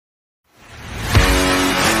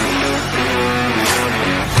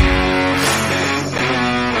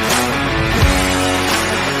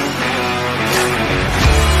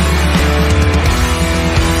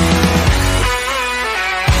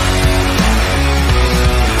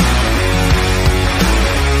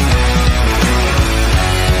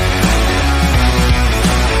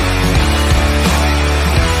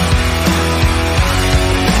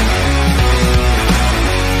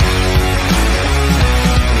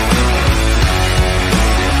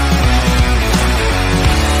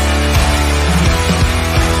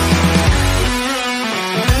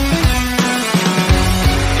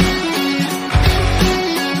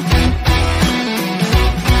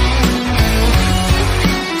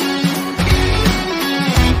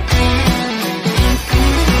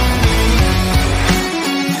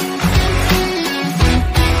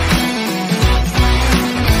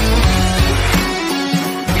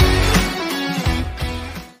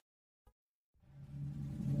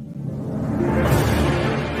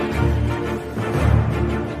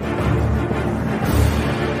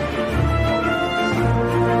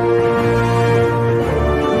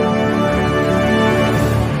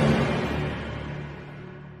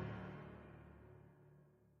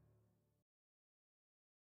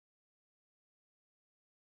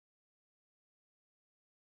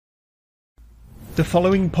The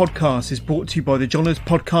following podcast is brought to you by the Johners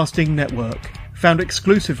Podcasting Network, found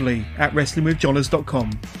exclusively at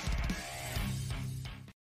WrestlingWithJohners.com.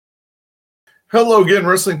 Hello again,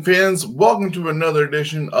 wrestling fans. Welcome to another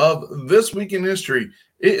edition of This Week in History.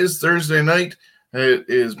 It is Thursday night. It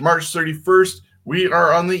is March 31st. We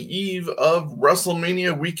are on the eve of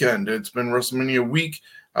WrestleMania weekend. It's been WrestleMania week,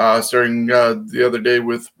 starting the other day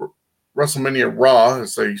with WrestleMania Raw,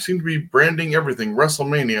 as they seem to be branding everything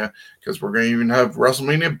WrestleMania, because we're going to even have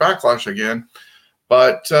WrestleMania Backlash again.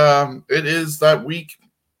 But it is that week.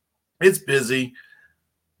 It's busy.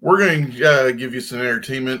 We're going to give you some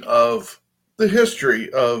entertainment of the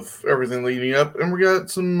history of everything leading up, and we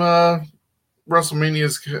got some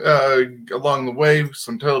WrestleManias along the way,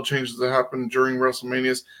 some title changes that happened during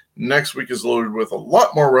WrestleManias. Next week is loaded with a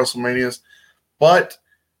lot more WrestleManias, but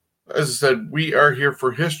as I said, we are here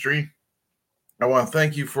for history. I want to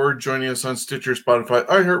thank you for joining us on Stitcher, Spotify,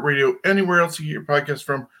 iHeartRadio, anywhere else you get your podcast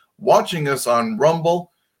from, watching us on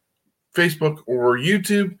Rumble, Facebook, or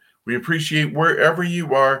YouTube. We appreciate wherever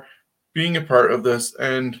you are being a part of this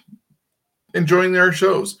and enjoying our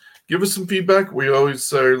shows. Give us some feedback. We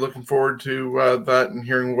always are looking forward to that and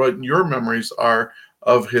hearing what your memories are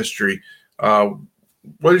of history.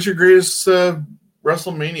 What is your greatest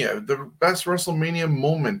WrestleMania, the best WrestleMania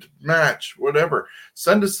moment, match, whatever?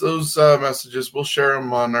 Send us those messages. We'll share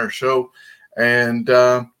them on our show. And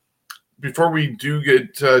before we do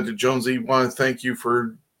get to Jonesy, I want to thank you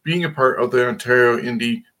for being a part of the Ontario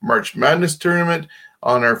Indie March Madness Tournament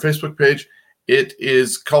on our Facebook page. It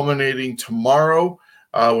is culminating tomorrow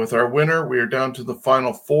with our winner. We are down to the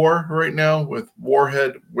final four right now with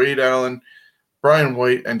Warhead, Wade Allen, Brian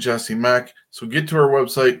White, and Jesse Mack. So get to our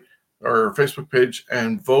website, our Facebook page,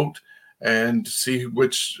 and vote and see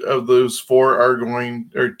which of those four are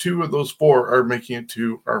going, or two of those four are making it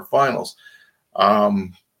to our finals.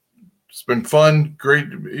 It's been fun,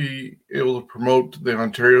 great to be able to promote the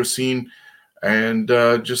Ontario scene and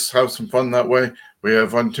just have some fun that way. We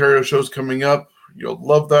have Ontario shows coming up. You'll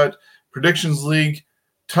love that. Predictions League,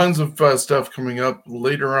 tons of stuff coming up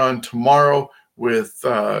later on tomorrow with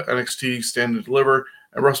NXT Stand and Deliver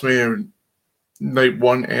and WrestleMania Night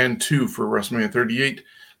 1 and 2 for WrestleMania 38.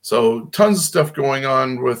 So tons of stuff going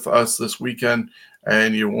on with us this weekend,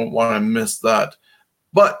 and you won't want to miss that.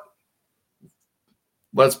 But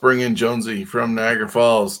let's bring in Jonesy from Niagara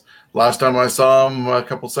Falls. Last time I saw him a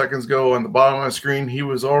couple seconds ago on the bottom of my screen, he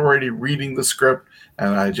was already reading the script,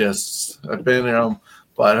 and I've been him.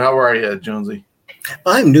 But how are you, Jonesy?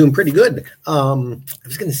 I'm doing pretty good. I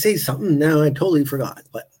was going to say something, now I totally forgot.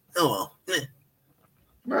 But oh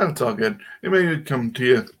well. It's all good. It may come to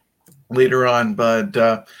you later on, but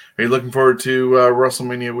are you looking forward to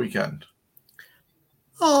WrestleMania weekend?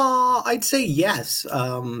 I'd say yes.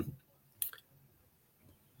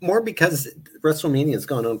 More because WrestleMania has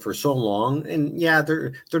gone on for so long, and yeah,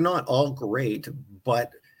 they're not all great,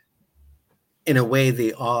 but in a way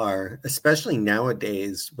they are, especially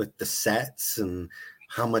nowadays with the sets and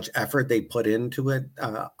how much effort they put into it.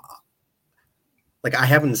 Like, I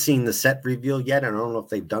haven't seen the set reveal yet. I don't know if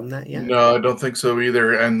they've done that yet. No, I don't think so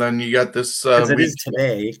either. And then you got this it is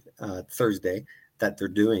today, Thursday, that they're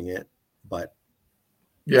doing it. But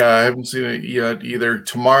yeah, I haven't seen it yet either.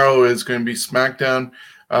 Tomorrow is going to be SmackDown,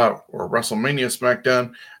 or WrestleMania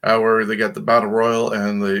SmackDown, where they got the Battle Royal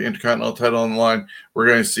and the Intercontinental title on the line. We're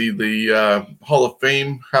going to see the Hall of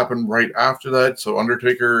Fame happen right after that. So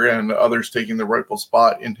Undertaker and others taking the rightful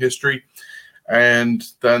spot in history. And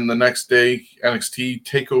then the next day, NXT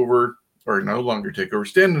TakeOver, or no longer TakeOver,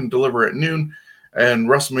 Stand and Deliver at noon, and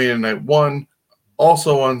WrestleMania Night 1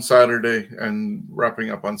 also on Saturday and wrapping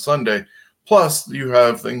up on Sunday. Plus, you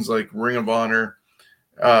have things like Ring of Honor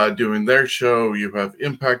doing their show. You have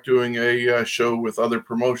Impact doing a show with other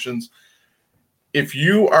promotions. If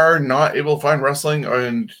you are not able to find wrestling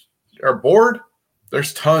and are bored,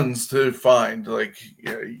 there's tons to find. Like,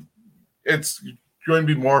 it's going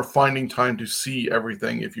to be more finding time to see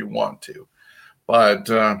everything if you want to. But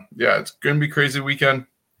yeah, it's going to be a crazy weekend.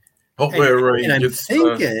 Hopefully everybody gets... I'm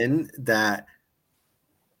thinking that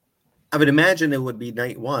I would imagine it would be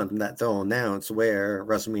night one that they'll announce where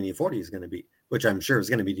WrestleMania 40 is going to be, which I'm sure is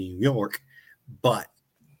going to be New York. But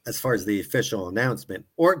as far as the official announcement,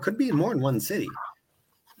 or it could be in more than one city.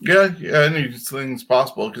 Yeah, anything's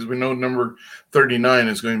possible, because we know number 39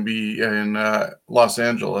 is going to be in Los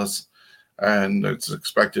Angeles. And it's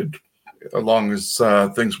expected, as long as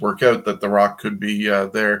things work out, that The Rock could be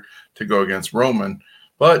there to go against Roman.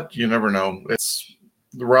 But you never know. It's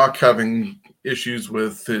The Rock having issues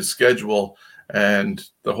with his schedule and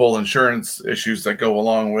the whole insurance issues that go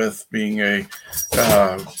along with being a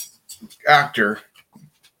actor.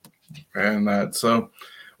 and that. So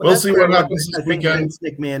we'll see what happens this weekend. What Vince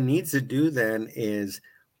McMahon needs to do then is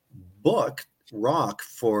book Rock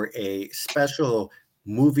for a special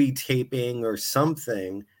movie taping or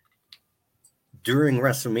something during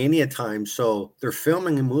WrestleMania time. So they're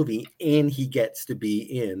filming a movie and he gets to be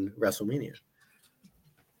in WrestleMania.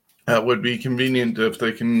 That would be convenient if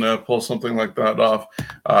they can pull something like that off.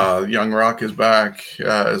 Young Rock is back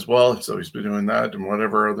as well, so he's been doing that and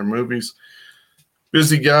whatever other movies.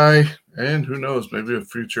 Busy guy, and who knows, maybe a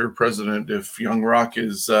future president if Young Rock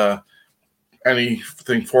is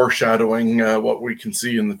anything foreshadowing what we can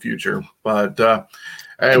see in the future. But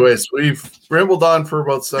anyways, we've rambled on for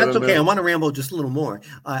about 7 minutes. That's okay. I want to ramble just a little more.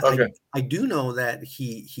 Okay. I do know that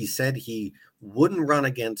he said he wouldn't run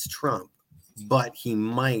against Trump, but he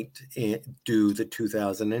might do the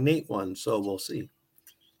 2008 one. So we'll see.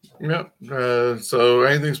 Yeah. So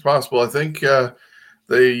anything's possible. I think the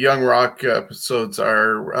Young Rock episodes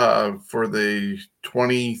are for the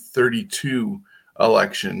 2032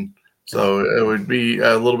 election. So it would be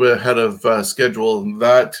a little bit ahead of schedule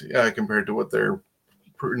that compared to what they're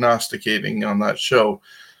prognosticating on that show.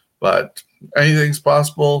 But anything's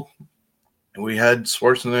possible. We had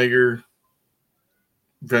Schwarzenegger,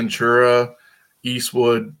 Ventura,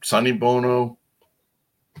 Eastwood, Sonny Bono.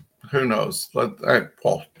 Who knows?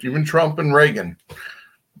 Well, even Trump and Reagan.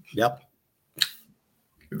 Yep.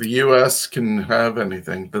 The U.S. can have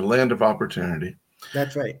anything. The land of opportunity.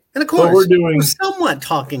 That's right. And of course, we're somewhat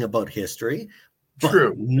talking about history, but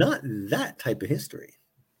true. Not that type of history.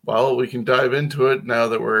 Well, we can dive into it now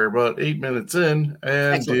that we're about 8 minutes in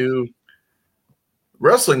and Excellent. do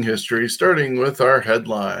wrestling history, starting with our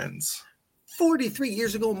headlines. 43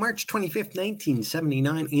 years ago, March 25th,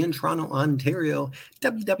 1979, in Toronto, Ontario,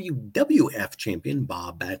 WWF champion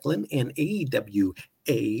Bob Backlund and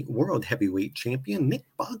AWA World Heavyweight Champion Nick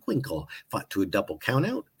Bockwinkel fought to a double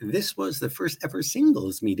countout. This was the first ever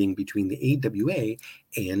singles meeting between the AWA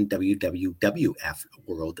and WWF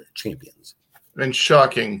World Champions. And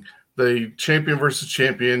shocking, the champion versus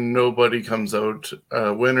champion, nobody comes out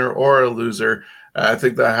a winner or a loser. I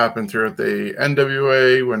think that happened throughout the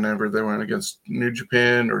NWA whenever they went against New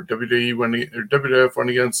Japan or WWF went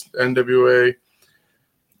against NWA.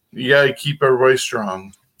 You got to keep everybody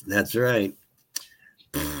strong. That's right.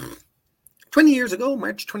 20 years ago,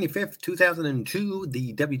 March 25th, 2002,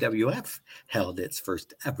 the WWF held its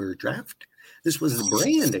first ever draft. This was the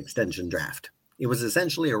brand extension draft. It was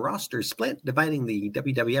essentially a roster split, dividing the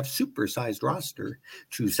WWF supersized roster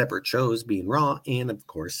to separate shows, being Raw and, of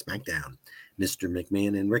course, SmackDown. Mr.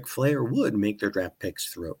 McMahon and Ric Flair would make their draft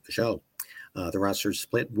picks throughout the show. The roster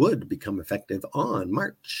split would become effective on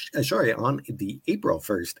the April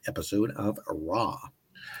 1st episode of Raw.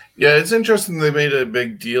 Yeah, it's interesting they made a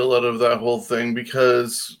big deal out of that whole thing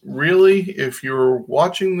because really, if you were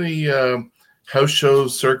watching the house show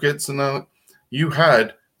circuits and you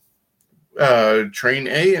had train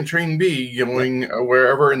A and train B going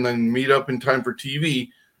wherever and then meet up in time for TV.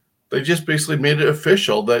 They just basically made it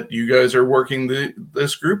official that you guys are working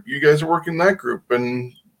this group, you guys are working that group,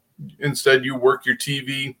 and instead you work your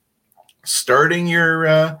TV starting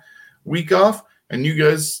your week off, and you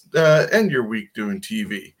guys end your week doing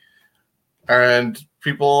TV. And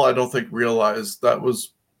people, I don't think, realized that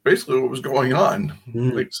was basically what was going on,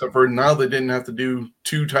 except for now they didn't have to do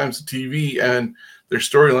 2 times the TV, and their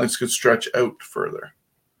storylines could stretch out further.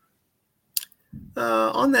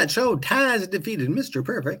 On that show, Taz defeated Mr.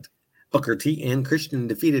 Perfect. Booker T and Christian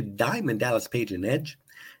defeated Diamond Dallas Page and Edge.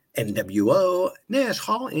 NWO, Nash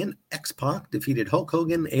Hall, and X-Pac defeated Hulk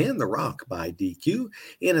Hogan and The Rock by DQ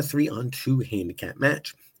in a 3-on-2 handicap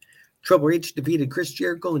match. Triple H defeated Chris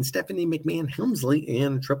Jericho and Stephanie McMahon Helmsley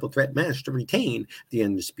in a triple threat match to retain the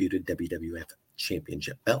undisputed WWF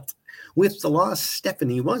Championship belt. With the loss,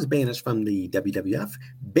 Stephanie was banished from the WWF,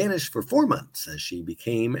 banished for 4 months as she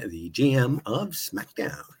became the GM of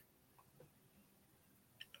SmackDown.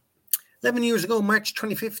 11 years ago, March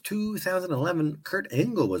 25th, 2011, Kurt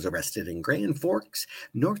Angle was arrested in Grand Forks,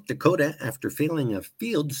 North Dakota after failing a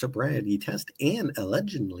field sobriety test and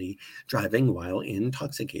allegedly driving while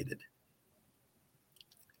intoxicated.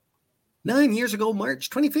 9 years ago,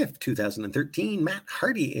 March 25th, 2013, Matt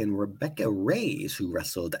Hardy and Rebecca Reyes, who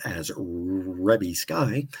wrestled as Rebby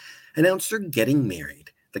Sky, announced they're getting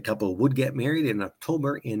married. The couple would get married in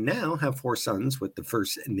October and now have 4 sons with the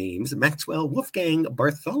first names Maxwell, Wolfgang,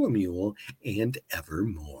 Bartholomew, and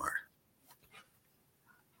Evermore.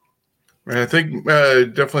 I think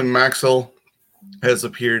definitely Maxwell has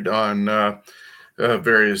appeared on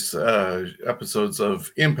various episodes of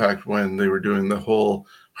Impact when they were doing the whole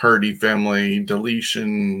Hardy family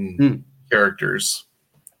deletion characters.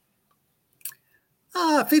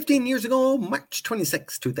 15 years ago, March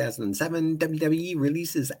 26, 2007, WWE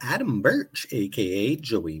releases Adam Birch, a.k.a.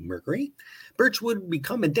 Joey Mercury. Birch would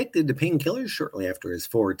become addicted to painkillers shortly after his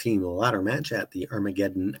 4-team ladder match at the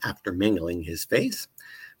Armageddon after mangling his face.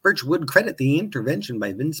 Birch would credit the intervention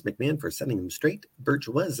by Vince McMahon for setting him straight. Birch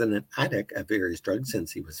was an addict of various drugs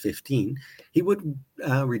since he was 15. He would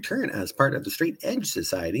return as part of the Straight Edge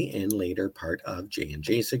Society and later part of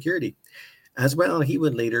J&J Security. As well, he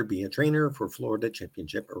would later be a trainer for Florida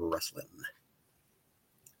Championship Wrestling.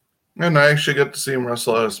 And I actually got to see him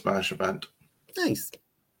wrestle at a Smash event. Nice.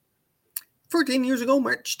 14 years ago,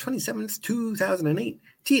 March 27th, 2008,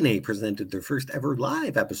 TNA presented their first ever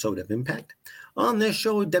live episode of Impact. On this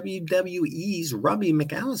show, WWE's Robbie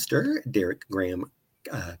McAllister, Derek Graham,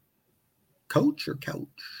 Coach,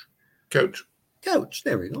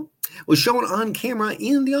 there we go, was shown on camera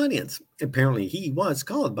in the audience. Apparently, he was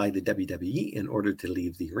called by the WWE in order to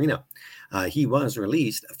leave the arena. He was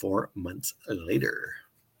released 4 months later.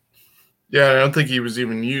 Yeah, I don't think he was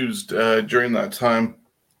even used during that time.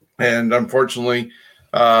 And unfortunately,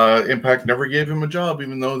 Impact never gave him a job,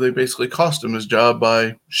 even though they basically cost him his job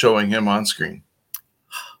by showing him on screen.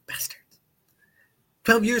 Oh, bastards.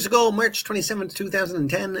 12 years ago, March 27th,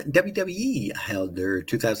 2010, WWE held their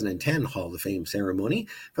 2010 Hall of Fame ceremony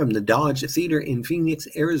from the Dodge Theater in Phoenix,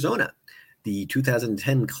 Arizona. The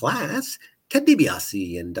 2010 class, Ted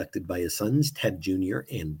DiBiase, inducted by his sons, Ted Jr.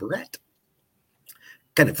 and Brett.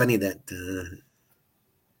 Kind of funny that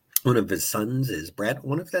one of his sons is Brett. I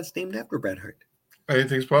wonder if that's named after Bret Hart.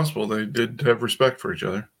 Anything's possible. They did have respect for each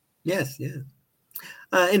other. Yes, yeah.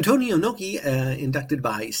 Antonio Inoki, inducted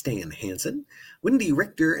by Stan Hansen. Wendy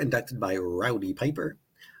Richter, inducted by Rowdy Piper.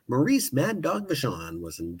 Maurice Mad Dog Vachon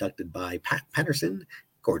was inducted by Pat Patterson.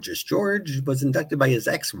 Gorgeous George was inducted by his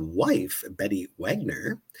ex-wife, Betty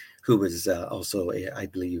Wagner, who was also, I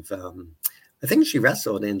believe, I think she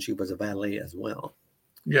wrestled and she was a valet as well.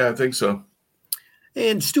 Yeah, I think so.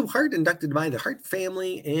 And Stu Hart, inducted by the Hart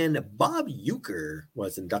family, and Bob Uecker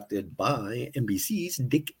was inducted by NBC's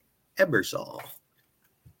Dick Ebersol.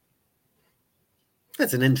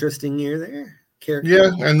 That's an interesting year there. Yeah,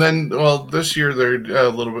 and then, well, this year they're a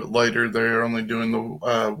little bit lighter. They're only doing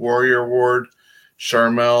the Warrior Award,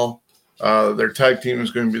 Charmel. Their tag team is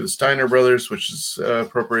going to be the Steiner Brothers, which is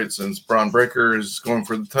appropriate since Braun Breaker is going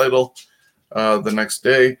for the title the next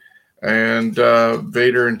day, and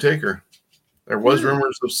Vader and Taker. There was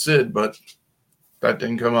rumors of Sid, but that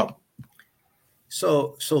didn't come up.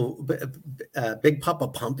 So Big Papa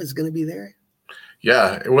Pump is going to be there?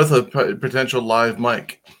 Yeah, with a potential live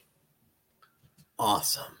mic.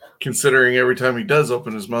 Awesome. Considering every time he does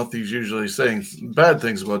open his mouth, he's usually saying bad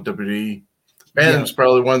things about WWE. And it's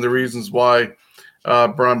probably one of the reasons why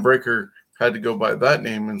Braun Breaker had to go by that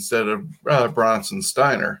name instead of Bronson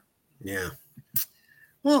Steiner. Yeah.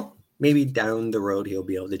 Well, maybe down the road he'll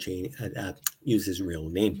be able to change, use his real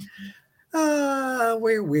name. Where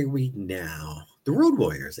were we now? The Road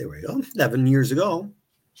Warriors. There we go. 11 years ago,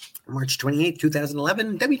 March 28,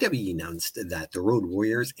 2011, WWE announced that the Road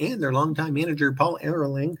Warriors and their longtime manager, Paul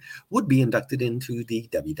Ellering, would be inducted into the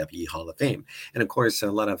WWE Hall of Fame. And of course, a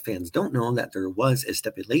lot of fans don't know that there was a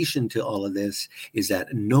stipulation to all of this, is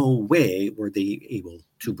that no way were they able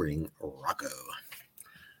to bring Rocco.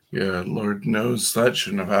 Yeah, Lord knows that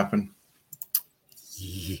shouldn't have happened.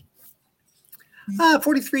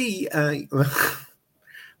 43.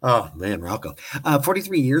 Oh, man, Rocco.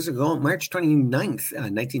 43 years ago, March 29th,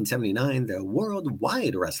 1979, the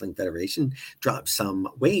Worldwide Wrestling Federation dropped some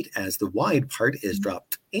weight as the wide part is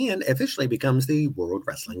dropped and officially becomes the World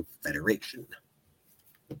Wrestling Federation.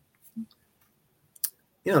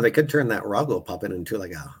 You know, they could turn that Rocco puppet into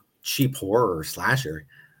like a cheap horror slasher.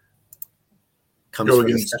 Comes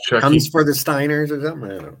for the Steiners or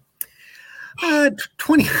something. I don't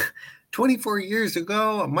know. 24 years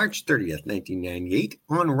ago, March 30th, 1998,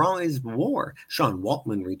 on Raw is War, Sean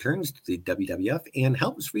Waltman returns to the WWF and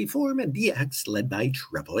helps reform a DX led by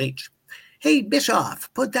Triple H. Hey,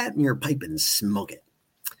 Bischoff, put that in your pipe and smoke it.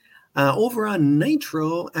 Over on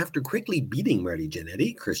Nitro, after quickly beating Marty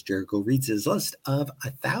Jannetty, Chris Jericho reads his list of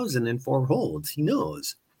 1,004 holds he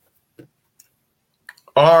knows.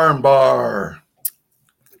 Armbar.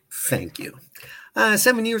 Thank you.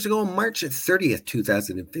 7 years ago, March 30th,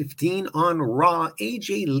 2015, on Raw,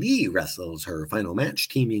 AJ Lee wrestles her final match,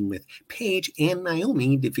 teaming with Paige and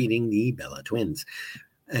Naomi, defeating the Bella Twins.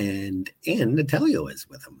 And Natalya is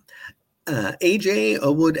with them.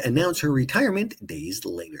 AJ would announce her retirement days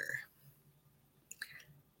later.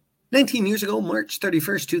 19 years ago, March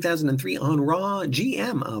 31st, 2003, on Raw,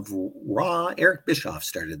 GM of Raw, Eric Bischoff,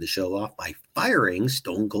 started the show off by firing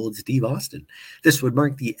Stone Cold Steve Austin. This would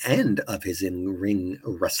mark the end of his in-ring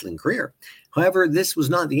wrestling career. However, this was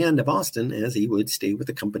not the end of Austin, as he would stay with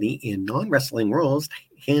the company in non-wrestling roles,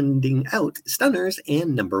 handing out stunners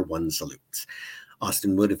and number one salutes.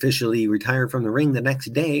 Austin would officially retire from the ring the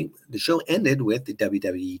next day. The show ended with the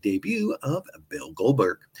WWE debut of Bill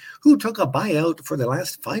Goldberg, who took a buyout for the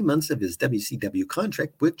last 5 months of his WCW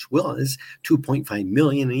contract, which was $2.5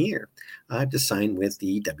 million a year, to sign with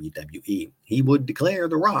the WWE. He would declare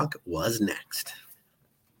The Rock was next.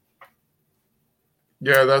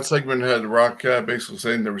 Yeah, that segment had Rock basically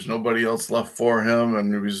saying there was nobody else left for him,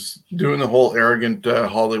 and he was doing the whole arrogant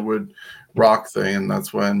Hollywood Rock thing, and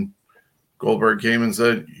that's when Goldberg came and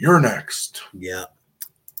said, "You're next." Yeah.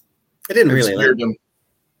 I didn't really like him.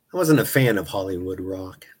 I wasn't a fan of Hollywood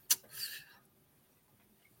Rock.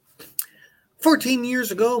 14 years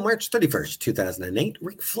ago, March 31st, 2008,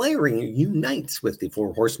 Ric Flair unites with the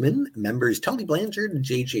Four Horsemen members Tully Blanchard,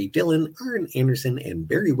 J.J. Dillon, Arn Anderson, and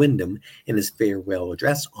Barry Windham in his farewell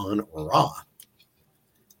address on Raw.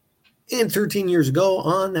 And 13 years ago,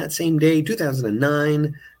 on that same day,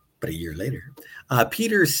 2009, but a year later,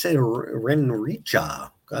 Peter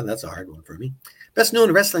Serenricha, God, that's a hard one for me, best known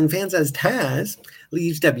to wrestling fans as Taz,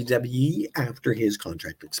 leaves WWE after his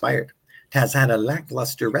contract expired. Taz had a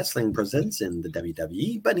lackluster wrestling presence in the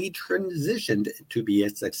WWE, but he transitioned to be a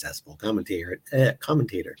successful commentator.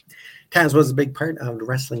 Taz was a big part of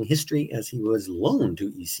wrestling history, as he was loaned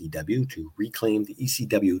to ECW to reclaim the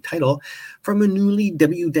ECW title from a newly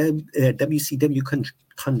WCW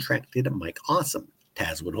contracted Mike Awesome.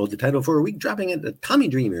 Taz would hold the title for a week, dropping it to Tommy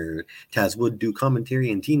Dreamer. Taz would do commentary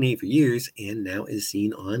in TNA for years and now is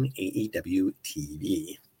seen on AEW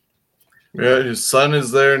TV. Yeah, his son is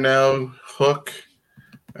there now, Hook,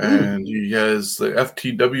 and he has the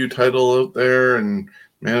FTW title out there and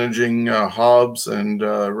managing Hobbs and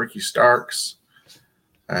Ricky Starks.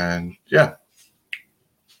 And yeah,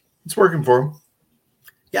 it's working for him.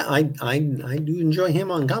 Yeah, I do enjoy him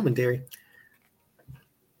on commentary.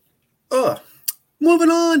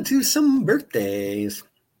 Moving on to some birthdays.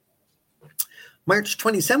 March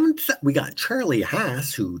 27th, we got Charlie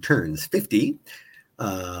Haas, who turns 50.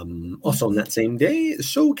 Also on that same day,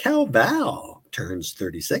 SoCal Val turns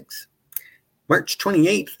 36. March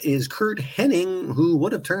 28th is Kurt Hennig, who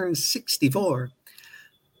would have turned 64.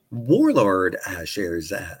 Warlord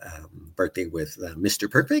shares a birthday with Mr.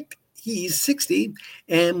 Perfect. He's 60.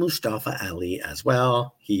 And Mustafa Ali as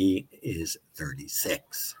well. He is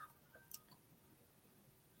 36.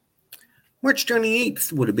 March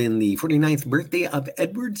 28th would have been the 49th birthday of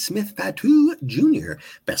Edward Smith Fatu Jr.,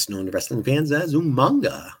 best known to wrestling fans as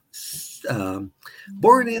Umaga.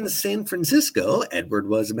 Born in San Francisco, Edward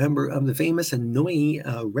was a member of the famous Hanoi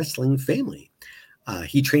wrestling family.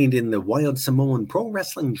 He trained in the Wild Samoan Pro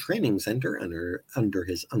Wrestling Training Center under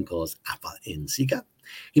his uncles Afa and Sika.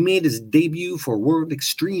 He made his debut for World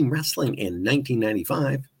Extreme Wrestling in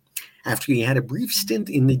 1995. After he had a brief stint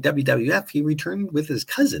in the WWF, he returned with his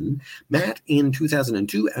cousin, Matt, in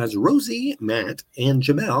 2002 as Rosie, Matt, and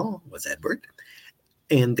Jamel was Edward,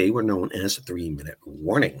 and they were known as 3 Minute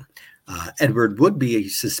Warning. Edward would be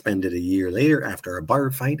suspended a year later after a bar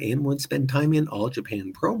fight and would spend time in All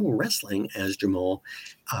Japan Pro Wrestling as Jamal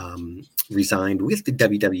resigned with the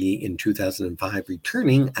WWE in 2005,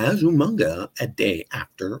 returning as Umaga a day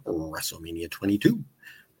after WrestleMania 22.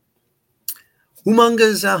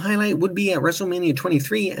 Umanga's highlight would be at WrestleMania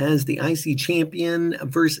 23 as the IC champion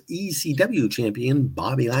versus ECW champion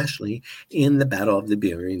Bobby Lashley in the Battle of the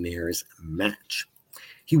Billionaires match.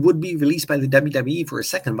 He would be released by the WWE for a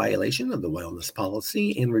second violation of the wellness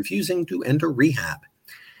policy and refusing to enter rehab.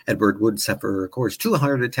 Edward would suffer, of course, 2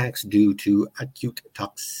 heart attacks due to acute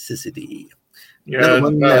toxicity. Yeah, another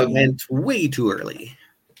one that went way too early.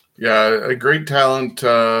 Yeah, a great talent,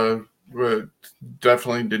 but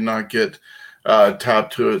definitely did not get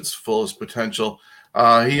tapped to its fullest potential.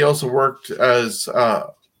 He also worked as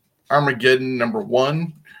Armageddon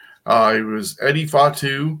 #1. He was Eddie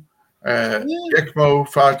Fatu, Ekmo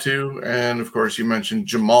Fatu, and of course you mentioned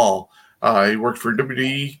Jamal. He worked for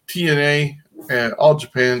WWE, TNA, All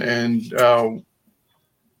Japan, and down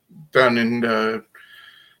in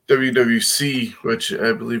WWC, which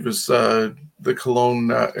I believe is the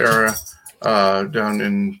Cologne era down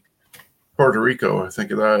in Puerto Rico, I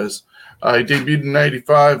think that is. He debuted in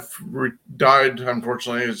 95, died,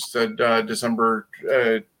 unfortunately, as said, December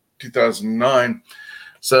 2009.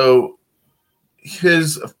 So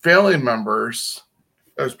his family members,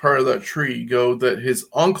 as part of that tree, go that his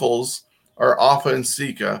uncles are Afa and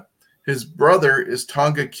Sika, His brother is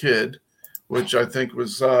Tonga Kid, which I think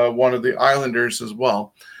was one of the Islanders as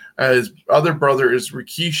well. His other brother is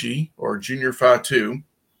Rikishi, or Junior Fatu.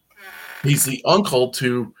 He's the uncle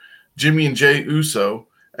to Jimmy and Jay Uso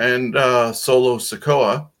and Solo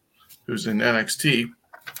Sikoa, who's in NXT.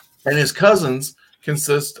 And his cousins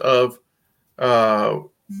consist of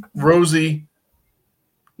Rosie,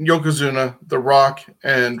 Yokozuna, The Rock,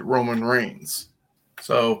 and Roman Reigns.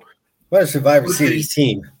 So, what a Survivor Series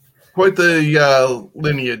team. Quite the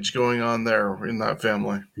lineage going on there in that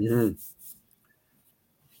family. Mm-hmm.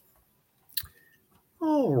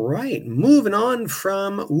 All right, moving on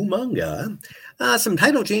from Umaga. Some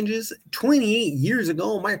title changes. 28 years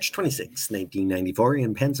ago, March 26, 1994,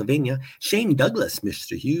 in Pennsylvania, Shane Douglas,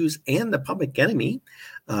 Mr. Hughes, and the Public Enemy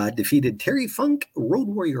defeated Terry Funk, Road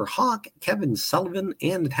Warrior Hawk, Kevin Sullivan,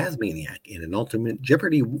 and the Tasmaniac in an Ultimate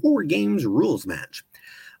Jeopardy War Games rules match.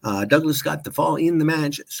 Douglas got the fall in the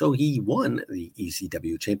match, so he won the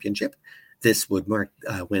ECW Championship. This would mark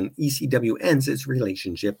when ECW ends its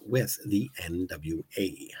relationship with the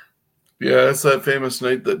NWA. Yeah, it's that famous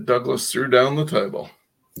night that Douglas threw down the table.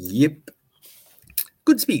 Yep.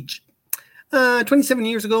 Good speech. 27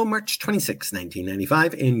 years ago, March 26,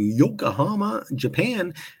 1995, in Yokohama,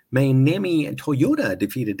 Japan, Manami Toyota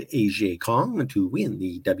defeated AJ Kong to win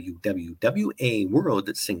the WWWA World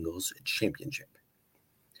Singles Championship.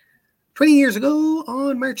 20 years ago,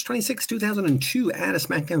 on March 26, 2002, at a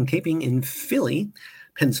SmackDown taping in Philly,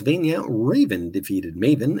 Pennsylvania, Raven defeated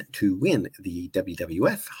Maven to win the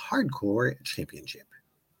WWF Hardcore Championship.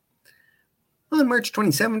 On March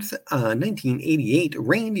 27th, 1988,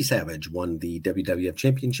 Randy Savage won the WWF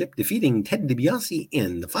Championship, defeating Ted DiBiase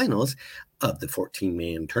in the finals of the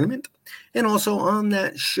 14-man tournament. And also on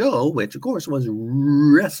that show, which of course was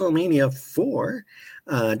WrestleMania 4,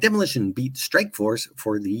 Demolition beat Strikeforce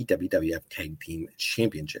for the WWF Tag Team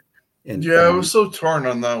Championship. And I was so torn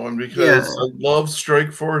on that one because I love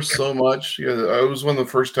Strikeforce so much. Yeah, I was one of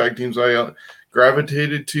the first tag teams I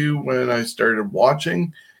gravitated to when I started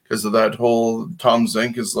watching because of that whole Tom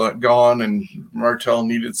Zenk is gone and Martel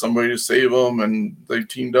needed somebody to save him, and they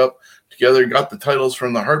teamed up together, got the titles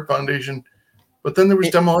from the Hart Foundation. But then there was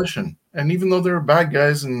Demolition, and even though they were bad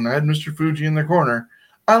guys and had Mr. Fuji in their corner,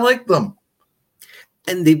 I liked them.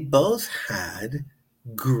 And they both had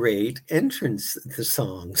great entrance to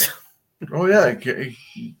songs. Oh, yeah.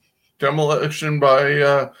 Demolition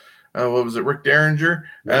by, what was it, Rick Derringer?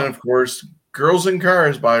 Yeah. And, of course, Girls in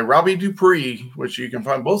Cars by Robbie Dupree, which you can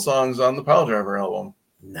find both songs on the Pile Driver album.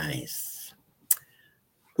 Nice.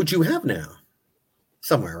 Which you have now.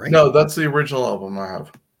 Somewhere, right? No, that's the original album I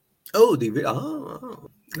have. Oh,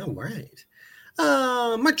 all right.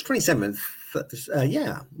 March 27th,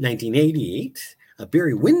 1988.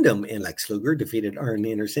 Barry Windham and Lex Luger defeated Arn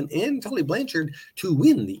Anderson and Tully Blanchard to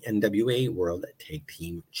win the NWA World Tag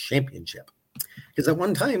Team Championship. Because at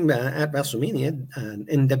one time at WrestleMania,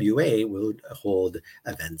 NWA would hold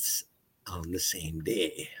events on the same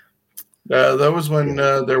day. That was when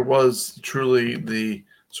there was truly the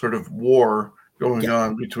sort of war going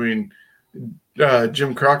on between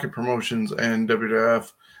Jim Crockett Promotions and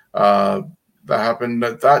WWF. That happened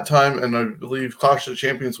at that time, and I believe Clash of the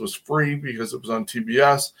Champions was free because it was on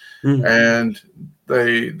TBS, and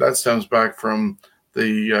that stems back from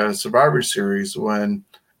the Survivor Series when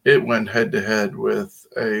it went head-to-head with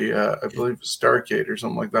I believe, Starrcade or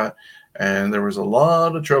something like that, and there was a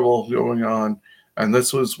lot of trouble going on, and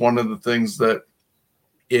this was one of the things that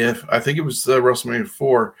I think it was WrestleMania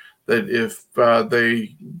 4, that if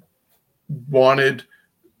they wanted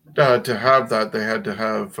to have that, they had to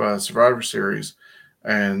have Survivor Series,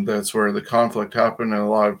 and that's where the conflict happened, and a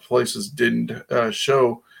lot of places didn't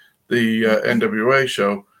show the NWA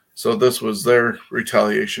show, so this was their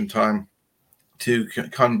retaliation time to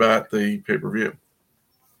combat the pay-per-view.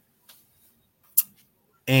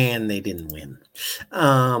 And they didn't win.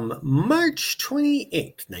 March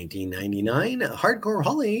 28th, 1999, Hardcore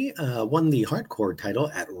Holly won the Hardcore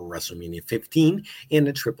title at WrestleMania 15 in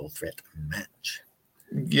a triple threat match.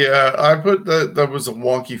 Yeah, I put that was a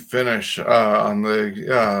wonky finish on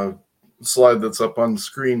the slide that's up on the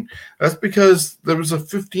screen. That's because there was a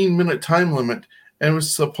 15-minute time limit, and it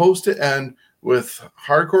was supposed to end with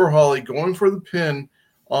Hardcore Holly going for the pin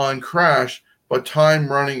on Crash, but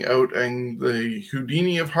time running out and the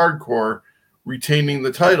Houdini of Hardcore retaining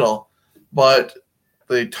the title. But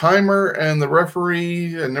the timer and the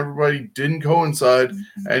referee and everybody didn't coincide,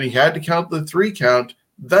 and he had to count the 3 count.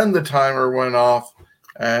 Then the timer went off.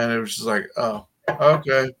 And it was just like, oh,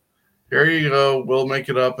 okay, here you go. We'll make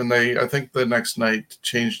it up. And I think the next night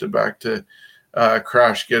changed it back to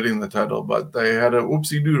Crash getting the title. But they had a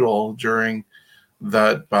whoopsie doodle during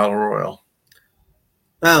that Battle Royal.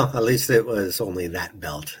 Well, at least it was only that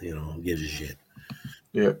belt, who gives a shit.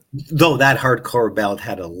 Yeah. Though that hardcore belt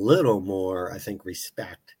had a little more, I think,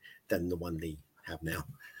 respect than the one they have now.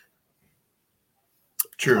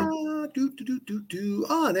 True.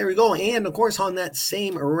 There we go. And of course, on that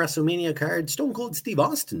same WrestleMania card, Stone Cold Steve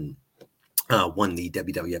Austin won the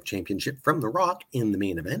WWF Championship from The Rock in the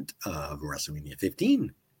main event of WrestleMania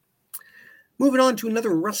 15. Moving on to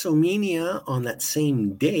another WrestleMania on that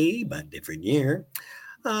same day, but different year.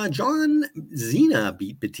 John Cena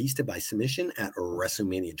beat Batista by submission at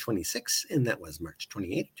WrestleMania 26, and that was March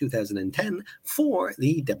 28, 2010, for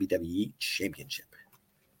the WWE Championship.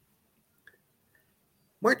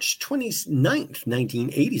 March 29th,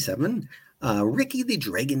 1987, Ricky the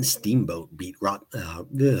Dragon Steamboat beat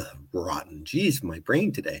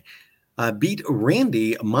beat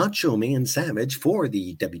Randy Macho Man Savage for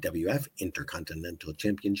the WWF Intercontinental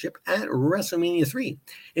Championship at WrestleMania 3,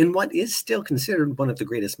 in what is still considered one of the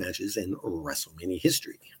greatest matches in WrestleMania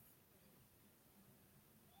history.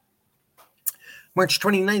 March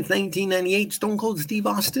 29th, 1998, Stone Cold Steve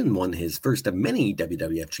Austin won his first of many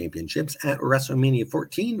WWF championships at WrestleMania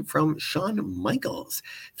 14 from Shawn Michaels,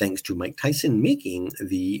 thanks to Mike Tyson making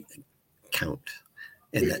the count.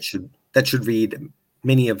 And that should read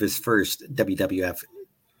many of his first WWF.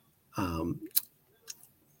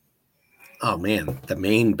 The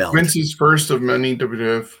main belt. Vince's first of many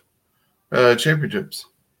WWF championships.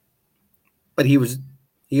 But he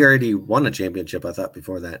already won a championship, I thought,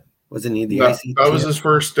 before that. Wasn't he the IC? That was his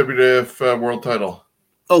first WWF world title.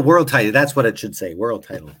 Oh, world title. That's what it should say. World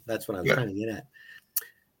title. That's what I was trying to get at.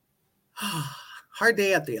 Hard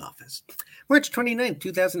day at the office. March 29th,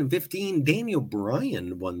 2015, Daniel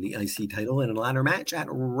Bryan won the IC title in a ladder match at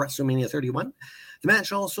WrestleMania 31. The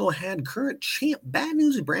match also had current champ Bad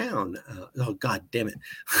News Brown. God damn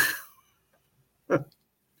it.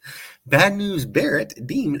 Bad News Barrett,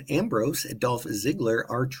 Dean Ambrose, Dolph Ziggler,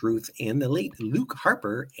 R-Truth, and the late Luke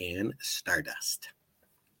Harper and Stardust.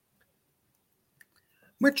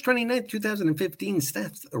 March 29th, 2015,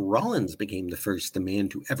 Seth Rollins became the first man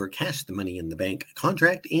to ever cash the Money in the Bank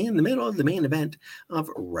contract in the middle of the main event of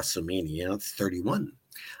WrestleMania 31.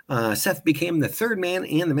 Seth became the third man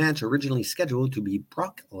in the match originally scheduled to be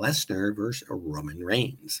Brock Lesnar versus Roman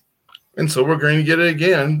Reigns. And so we're going to get it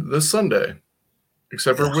again this Sunday,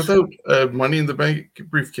 except for without a Money in the Bank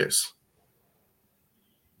briefcase.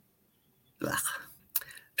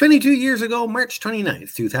 22 years ago, March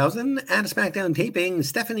 29th, 2000, at a SmackDown taping,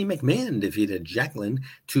 Stephanie McMahon defeated Jacqueline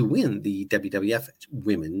to win the WWF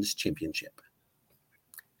Women's Championship.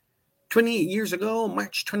 28 years ago,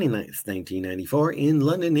 March 29th, 1994, in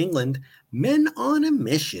London, England, Men on a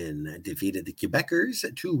Mission defeated the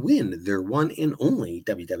Quebecers to win their one and only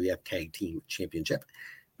WWF Tag Team Championship.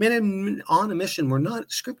 Men on a Mission were not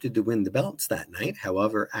scripted to win the belts that night.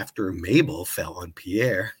 However, after Mabel fell on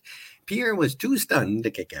Pierre was too stunned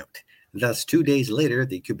to kick out. Thus, 2 days later,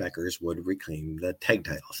 the Quebecers would reclaim the tag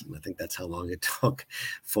titles. And I think that's how long it took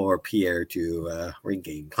for Pierre to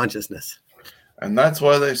regain consciousness. And that's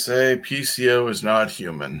why they say PCO is not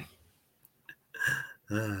human.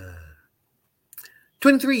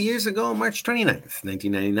 23 years ago, March 29th,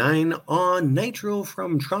 1999, on Nitro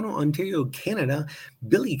from Toronto, Ontario, Canada,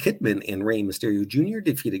 Billy Kidman and Rey Mysterio Jr.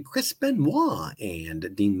 defeated Chris Benoit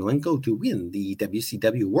and Dean Malenko to win the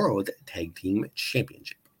WCW World Tag Team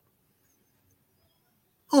Championship.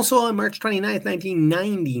 Also on March 29th,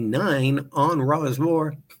 1999, on Raw's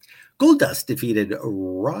War, Goldust defeated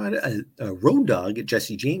Road Dogg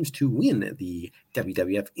Jesse James to win the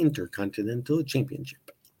WWF Intercontinental Championship.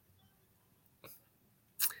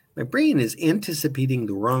 My brain is anticipating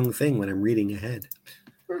the wrong thing when I'm reading ahead.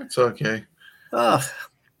 It's okay.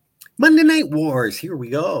 Monday Night Wars. Here we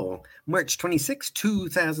go. March 26,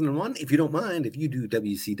 2001. If you don't mind, if you do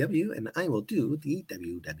WCW, and I will do the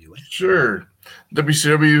WWF. Sure.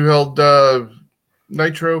 WCW held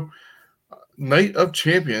Nitro Night of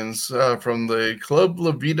Champions from the Club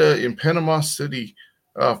La Vida in Panama City,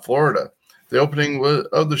 Florida. The opening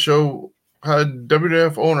of the show had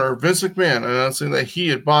WWF owner Vince McMahon announcing that he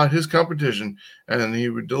had bought his competition and he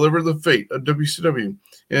would deliver the fate of WCW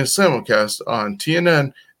in a simulcast on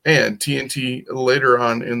TNN and TNT later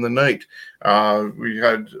on in the night. We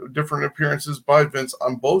had different appearances by Vince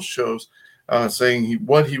on both shows saying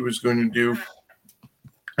what he was going to do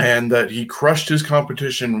and that he crushed his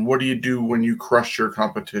competition. What do you do when you crush your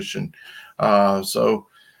competition? So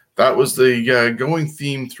that was the going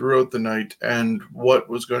theme throughout the night and what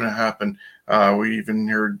was going to happen. We even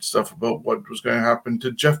heard stuff about what was going to happen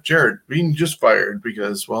to Jeff Jarrett being just fired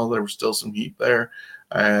because, well, there was still some heat there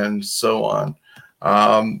and so on.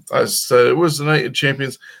 As I said, it was the Night of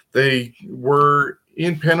Champions. They were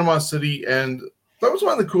in Panama City, and that was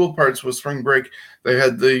one of the cool parts with spring break. They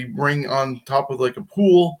had the ring on top of like a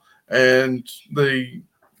pool, and the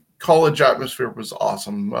college atmosphere was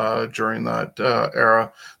awesome during that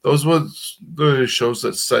era. Those was the shows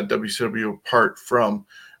that set WCW apart from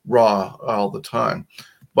Raw all the time.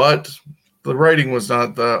 But the writing was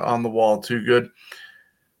not on the wall too good.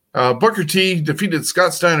 Booker T defeated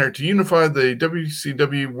Scott Steiner to unify the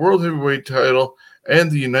WCW World Heavyweight title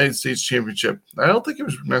and the United States Championship. I don't think it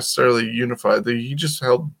was necessarily unified. He just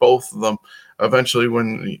held both of them. Eventually,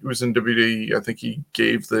 when he was in WWE, I think he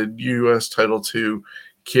gave the U.S. title to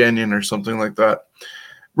Canyon or something like that.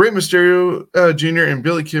 Rey Mysterio Jr. and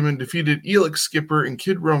Billy Kidman defeated Elix Skipper and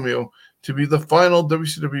Kid Romeo to be the final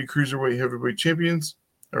WCW Cruiserweight Heavyweight Champions,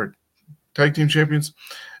 or Tag Team Champions.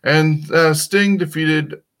 And Sting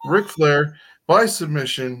defeated Ric Flair by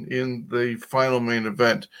submission in the final main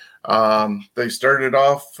event. They started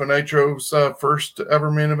off Nitro's first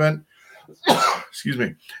ever main event. Excuse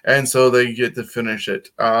me. And so they get to finish it.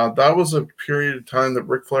 That was a period of time that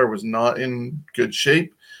Ric Flair was not in good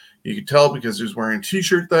shape. You could tell because he was wearing a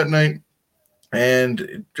t-shirt that night. And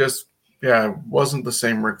it just, wasn't the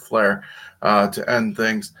same Ric Flair to end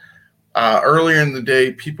things. Earlier in the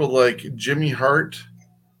day, people like Jimmy Hart.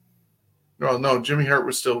 No, Jimmy Hart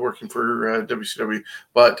was still working for WCW.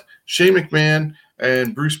 But Shane McMahon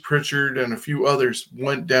and Bruce Pritchard and a few others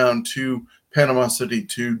went down to Panama City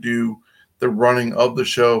to do the running of the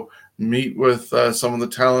show, meet with some of the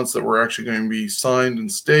talents that were actually going to be signed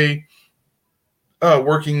and stay,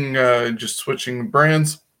 working, just switching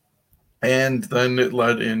brands. And then it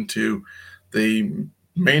led into the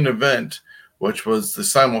main event, which was the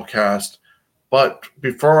simulcast. But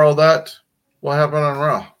before all that, what happened on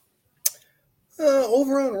Raw?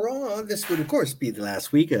 Over on Raw, this would, of course, be the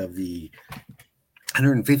last week of the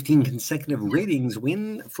 115 consecutive ratings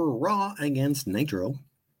win for Raw against Nitro.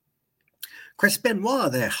 Chris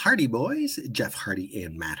Benoit, the Hardy Boys, Jeff Hardy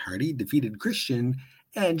and Matt Hardy, defeated Christian,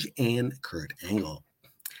 Edge, and Kurt Angle.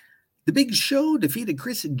 The Big Show defeated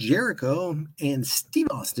Chris Jericho, and Steve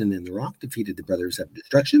Austin and The Rock defeated the Brothers of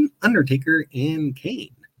Destruction, Undertaker, and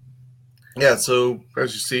Kane. Yeah, so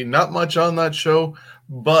as you see, not much on that show,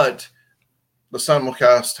 but the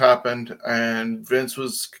simulcast happened, and Vince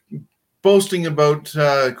was boasting about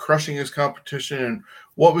crushing his competition and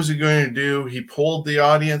what was he going to do. He polled the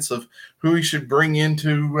audience of who he should bring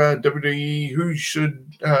into WWE, who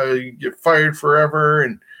should get fired forever,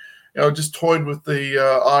 and just toyed with the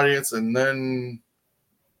audience. And then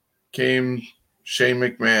came Shane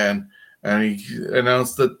McMahon, and he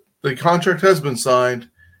announced that the contract has been signed,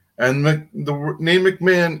 and the name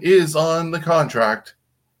McMahon is on the contract,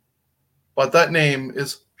 but that name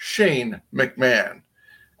is Shane McMahon.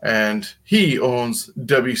 And he owns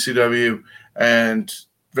WCW, and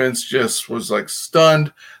Vince just was like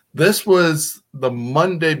stunned. This was the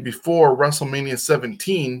Monday before WrestleMania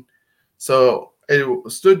 17, so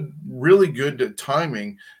it stood really good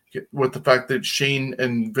timing with the fact that Shane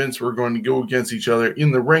and Vince were going to go against each other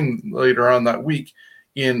in the ring later on that week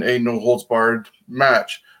in a no-holds-barred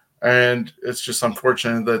match. And it's just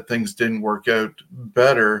unfortunate that things didn't work out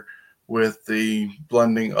better with the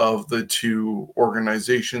blending of the two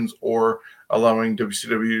organizations or allowing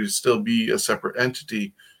WCW to still be a separate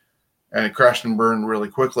entity. And it crashed and burned really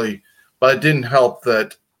quickly. But it didn't help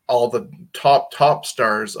that all the top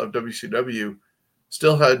stars of WCW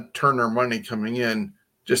still had Turner money coming in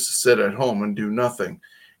just to sit at home and do nothing.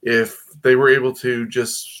 If they were able to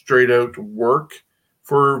just straight out work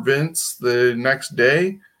for Vince the next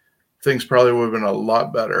day, things probably would have been a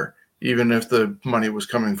lot better, even if the money was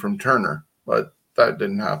coming from Turner. But that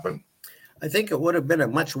didn't happen. I think it would have been a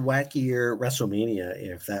much wackier WrestleMania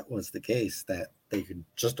if that was the case, that they could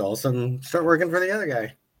just all of a sudden start working for the other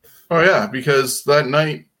guy. Oh, yeah, because that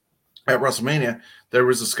night at WrestleMania, there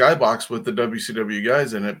was a skybox with the WCW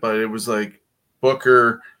guys in it, but it was like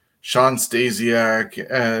Booker, Sean Stasiak,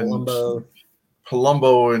 and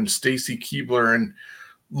Palumbo and Stacy Keibler, and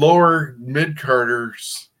lower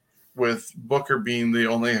mid-carders, with Booker being the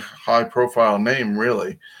only high-profile name,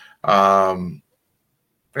 really.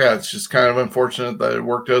 It's just kind of unfortunate that it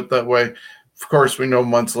worked out that way. Of course, we know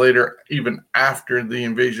months later, even after the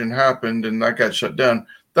invasion happened and that got shut down,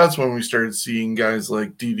 that's when we started seeing guys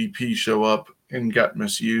like DDP show up and got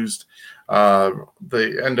misused. The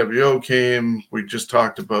NWO came. We just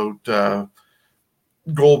talked about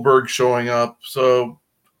Goldberg showing up. So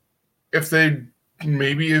if they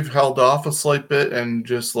maybe have held off a slight bit and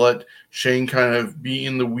just let Shane kind of be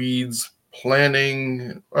in the weeds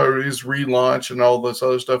planning his relaunch and all this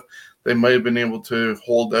other stuff, they might have been able to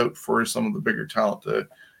hold out for some of the bigger talent to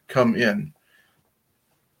come in.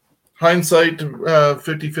 Hindsight,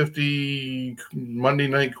 50-50 Monday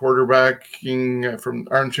night quarterbacking from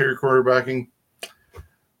armchair quarterbacking.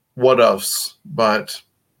 What else? But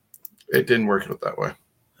it didn't work out that way.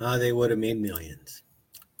 They would have made millions.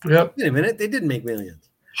 Yep. Wait a minute. They did make millions.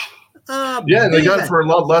 Yeah, they got it for a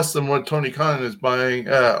lot less than what Tony Khan is buying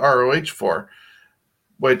ROH for,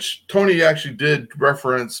 which Tony actually did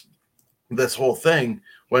reference this whole thing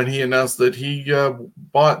when he announced that he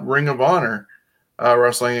bought Ring of Honor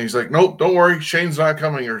wrestling. And he's like, nope, don't worry, Shane's not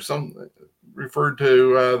coming, or something, referred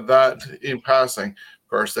to that in passing. Of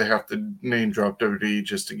course, they have to name drop WWE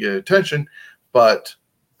just to get attention, but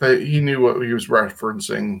he knew what he was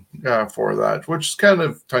referencing for that, which is kind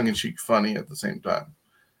of tongue-in-cheek funny at the same time.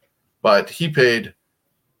 But he paid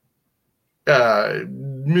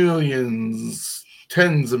millions,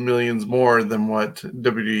 tens of millions more than what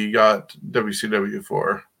WWE got WCW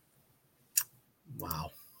for. Wow.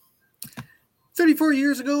 34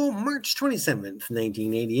 years ago, March 27th,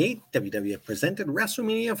 1988, WWF presented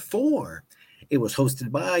WrestleMania 4. It was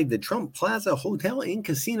hosted by the Trump Plaza Hotel and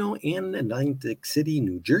Casino in Atlantic City,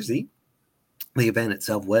 New Jersey. The event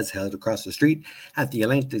itself was held across the street at the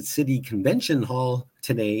Atlantic City Convention Hall,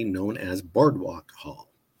 today known as Boardwalk Hall.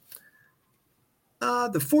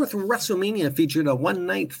 The fourth WrestleMania featured a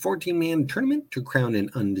one-night 14-man tournament to crown an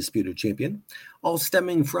undisputed champion, all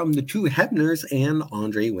stemming from the two Hebners and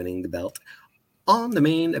Andre winning the belt on the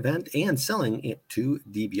main event and selling it to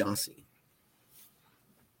DiBiase.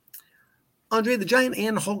 Andre the Giant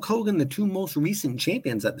and Hulk Hogan, the two most recent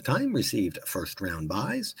champions at the time, received first-round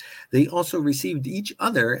buys. They also received each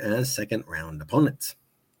other as second-round opponents.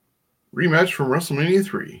 Rematch from WrestleMania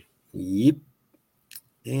 3. Yep.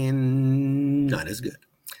 And not as good.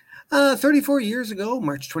 34 years ago,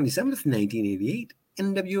 March 27th, 1988,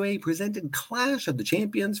 NWA presented Clash of the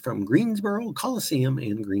Champions from Greensboro Coliseum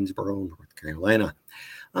in Greensboro, North Carolina,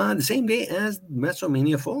 the same day as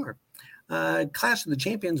WrestleMania 4. Clash of the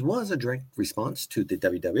Champions was a direct response to the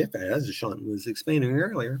WWF, as Shawn was explaining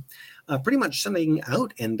earlier, pretty much sending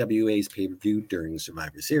out NWA's pay-per-view during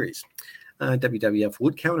Survivor Series. WWF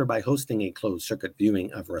would counter by hosting a closed-circuit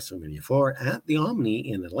viewing of WrestleMania 4 at the Omni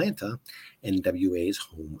in Atlanta, NWA's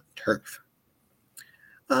home turf.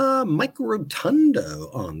 Mike Rotunda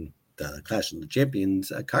on the Clash of the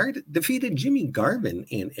Champions card defeated Jimmy Garvin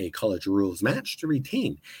in a College Rules match to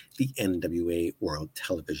retain the NWA World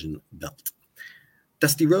Television belt.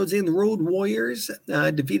 Dusty Rhodes and the Road Warriors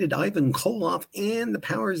defeated Ivan Koloff and the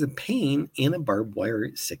Powers of Pain in a barbed wire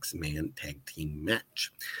 6-man tag team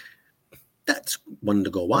match. That's one to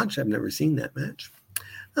go watch. I've never seen that match.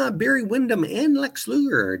 Barry Windham and Lex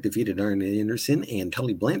Luger defeated Arn Anderson and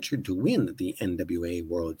Tully Blanchard to win the NWA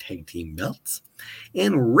World Tag Team belts.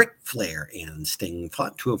 And Ric Flair and Sting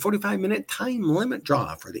fought to a 45-minute time limit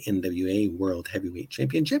draw for the NWA World Heavyweight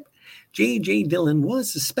Championship. J.J. Dillon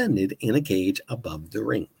was suspended in a cage above the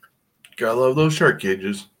ring. Gotta love those shark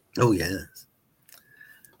cages. Oh, yes.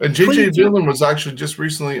 And J.J. Dillon was actually just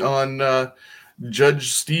recently on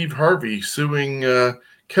Judge Steve Harvey suing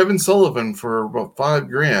Kevin Sullivan for about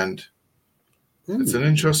 $5,000. It's an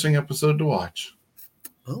interesting episode to watch.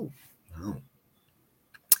 Oh,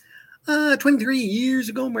 wow. 23 years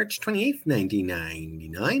ago, March 28th,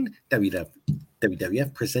 1999,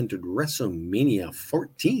 WWF presented WrestleMania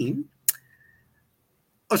 14.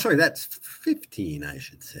 Oh, sorry, that's 15, I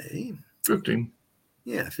should say. 15.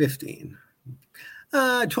 Yeah, 15.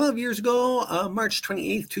 12 years ago, March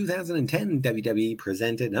 28th, 2010, WWE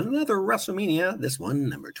presented another WrestleMania, this one,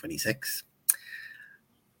 number 26.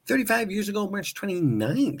 35 years ago, March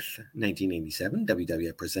 29th, 1987,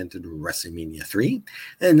 WWF presented WrestleMania 3,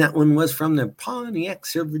 and that one was from the Pontiac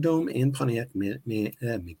Silverdome in Pontiac,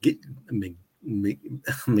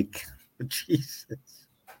 Jesus.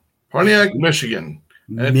 Pontiac, Michigan.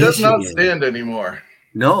 And it does not stand anymore.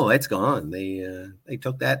 No, it's gone. They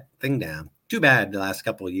took that thing down. Too bad. The last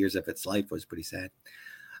couple of years of its life was pretty sad.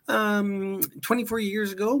 24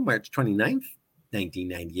 years ago, March 29th,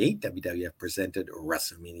 1998, WWF presented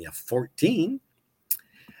WrestleMania 14.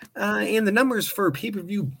 And the numbers for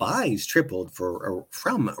pay-per-view buys tripled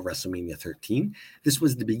from WrestleMania 13. This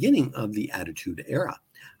was the beginning of the Attitude Era.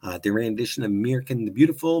 The rendition of American the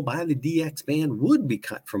Beautiful by the DX Band would be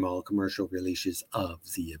cut from all commercial releases of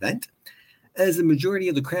the event, as the majority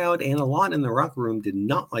of the crowd and a lot in the locker room did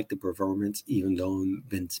not like the performance, even though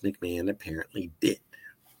Vince McMahon apparently did.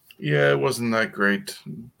 Yeah, it wasn't that great.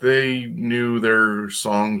 They knew their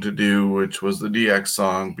song to do, which was the DX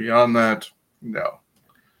song. Beyond that, no.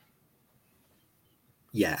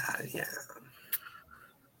 Yeah.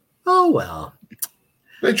 Oh, well.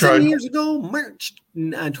 They tried. 7 years ago, March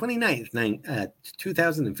 29th,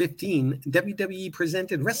 2015, WWE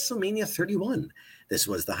presented WrestleMania 31. This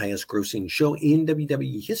was the highest grossing show in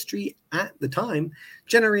WWE history at the time,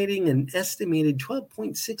 generating an estimated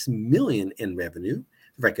 $12.6 million in revenue.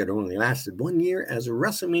 The record only lasted 1 year, as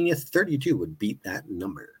WrestleMania 32 would beat that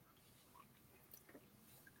number.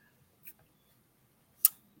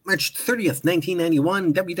 March 30th,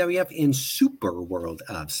 1991, WWF and Super World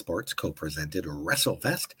of Sports co-presented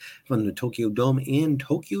WrestleFest from the Tokyo Dome in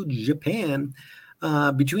Tokyo, Japan.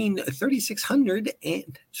 Between 36,000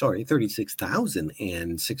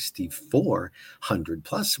 and 6,400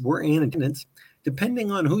 plus were in attendance.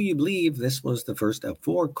 Depending on who you believe, this was the first of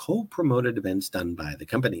 4 co-promoted events done by the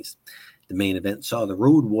companies. The main event saw the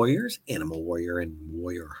Road Warriors, Animal Warrior,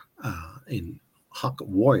 and Hawk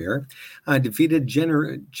Warrior defeated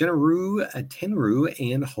Tenru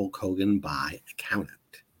and Hulk Hogan by a countout.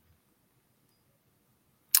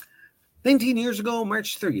 19 years ago,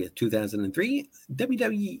 March 30th, 2003,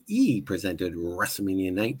 WWE presented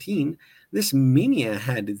WrestleMania 19. This Mania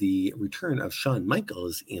had the return of Shawn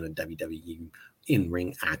Michaels in a WWE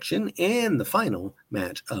in-ring action and the final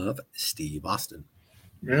match of Steve Austin.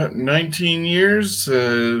 Yeah, 19 years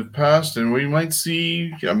passed, and we might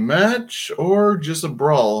see a match or just a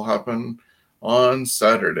brawl happen on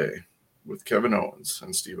Saturday with Kevin Owens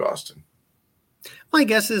and Steve Austin. My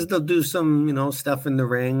guess is they'll do some, stuff in the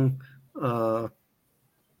ring. Who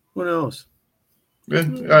knows?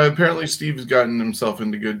 Yeah, apparently Steve has gotten himself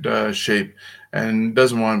into good shape and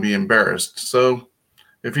doesn't want to be embarrassed. So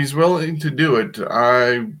if he's willing to do it,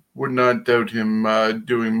 I would not doubt him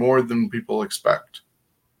doing more than people expect.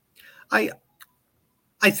 I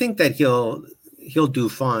think that he'll do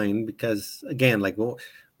fine because, again,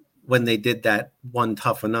 when they did that one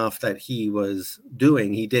Tough Enough that he was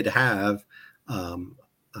doing, he did have a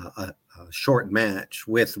short match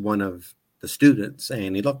with one of the students,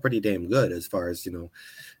 and he looked pretty damn good as far as,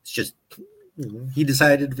 it's just, he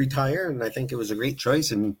decided to retire, and I think it was a great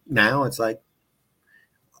choice. And now it's like,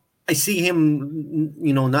 I see him,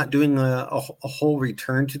 not doing a whole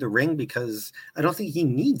return to the ring because I don't think he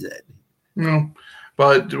needs it. No,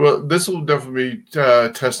 but this will definitely be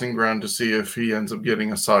testing ground to see if he ends up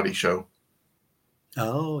getting a Saudi show.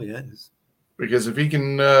 Oh, yes. Because if he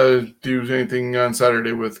can do anything on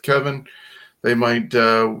Saturday with Kevin, they might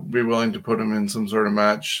be willing to put him in some sort of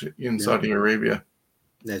match in Saudi Arabia.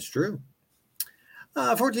 That's true.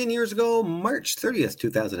 14 years ago, March 30th,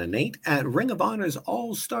 2008, at Ring of Honor's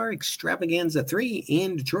All-Star Extravaganza 3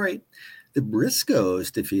 in Detroit, the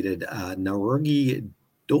Briscoes defeated Narugi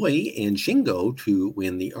Doi and Shingo to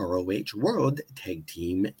win the ROH World Tag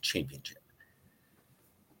Team Championship.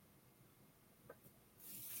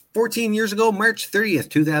 14 years ago, March 30th,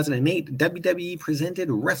 2008, WWE presented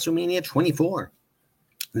WrestleMania 24.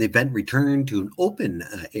 The event returned to an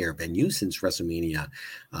open-air venue since WrestleMania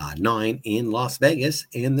 9 in Las Vegas,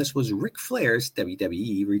 and this was Ric Flair's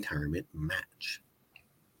WWE retirement match.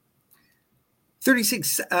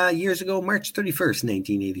 36 years ago, March 31st,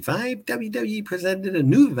 1985, WWE presented a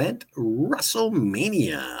new event,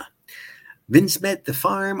 WrestleMania. Vince bet the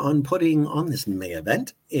farm on putting on this mega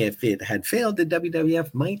event. If it had failed, the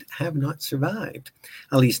WWF might have not survived,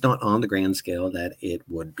 at least not on the grand scale that it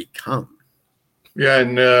would become. Yeah,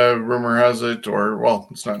 and rumor has it,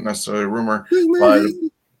 it's not necessarily a rumor,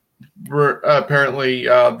 but apparently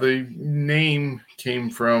the name came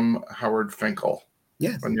from Howard Finkel.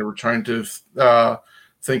 Yes. When they were trying to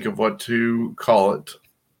think of what to call it.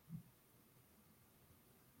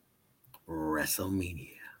 WrestleMania.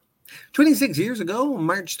 26 years ago,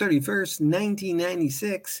 March 31st,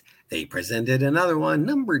 1996, they presented another one,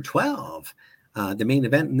 number 12. The main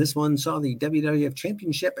event in this one saw the WWF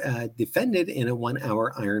Championship defended in a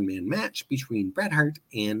 1-hour Iron Man match between Bret Hart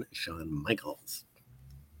and Shawn Michaels.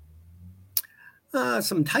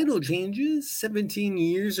 Some title changes. 17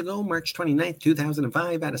 years ago, March 29th,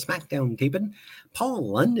 2005, at a SmackDown taping,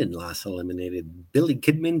 Paul London eliminated Billy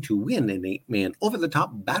Kidman to win an 8-man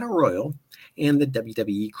over-the-top battle royal and the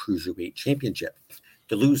WWE Cruiserweight Championship.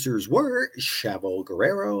 The losers were Chavo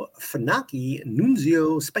Guerrero, Funaki,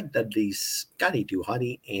 Nunzio, Spike Dudley, Scotty 2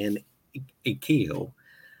 Hotty, and Akio.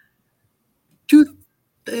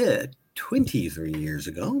 23 years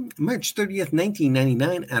ago, March 30th,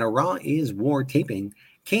 1999, at a Raw is War taping,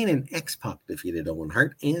 Kane and X-Pac defeated Owen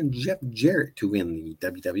Hart and Jeff Jarrett to win the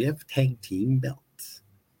WWF Tag Team belts.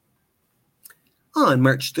 On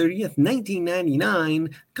March 30th, 1999,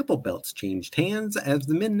 a couple belts changed hands as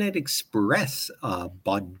the Midnight Express,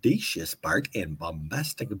 Bodacious Bart and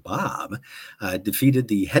Bombastic Bob, defeated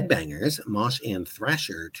the Headbangers, Mosh and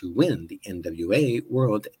Thrasher, to win the NWA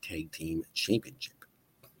World Tag Team Championship.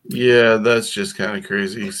 Yeah, that's just kind of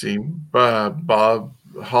crazy. See, Bob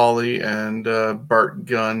Holly and Bart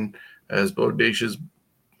Gunn as Bodacious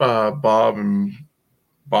Bob and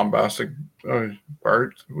Bombastic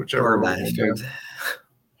Bart, whichever Poor one. bastards.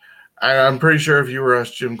 I'm pretty sure if you were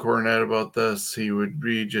asked Jim Cornette about this, he would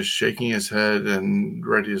be just shaking his head and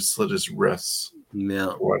ready to slit his wrists.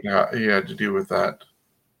 Yeah. What he had to do with that.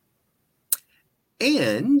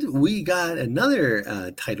 And we got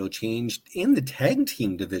another title change in the tag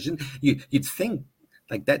team division. You'd think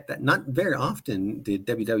like that not very often did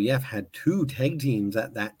WWF had two tag teams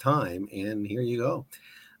at that time, and here you go.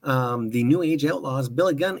 The New Age Outlaws,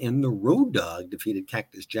 Billy Gunn and the Road Dogg defeated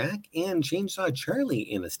Cactus Jack and Chainsaw Charlie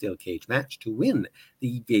in a steel cage match to win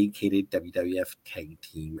the vacated WWF tag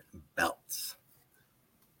team belts.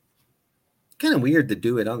 Kind of weird to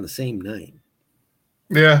do it on the same night.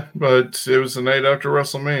 Yeah, but it was the night after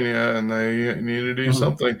WrestleMania, and they needed to do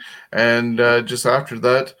something. And just after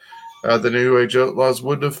that, the New Age Outlaws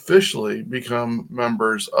would officially become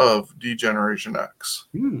members of D-Generation X.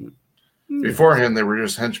 Beforehand, they were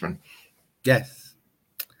just henchmen. Yes,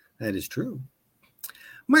 that is true.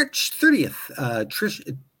 March 30th,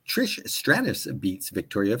 Trish Stratus beats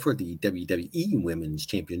Victoria for the WWE Women's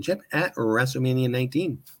Championship at WrestleMania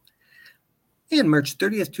 19. And March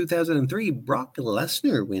 30th, 2003, Brock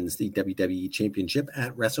Lesnar wins the WWE Championship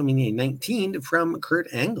at WrestleMania 19 from Kurt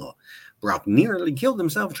Angle. Brock nearly killed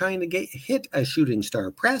himself trying to hit a shooting star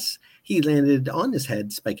press. He landed on his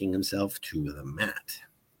head, spiking himself to the mat.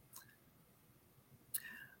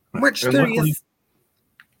 March 30th.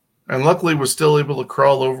 Luckily was still able to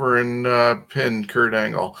crawl over and pin Kurt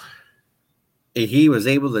Angle. He was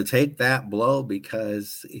able to take that blow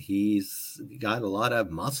because he's got a lot of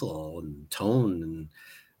muscle and tone, and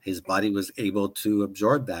his body was able to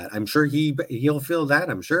absorb that. I'm sure he'll feel that,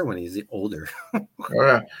 I'm sure, when he's older.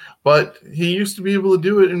 Yeah. But he used to be able to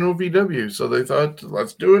do it in OVW, so they thought,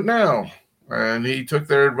 let's do it now. And he took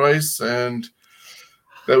their advice, and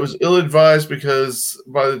that was ill-advised because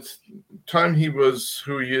by the time he was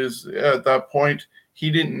who he is at that point, he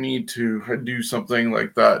didn't need to do something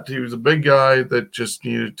like that. He was a big guy that just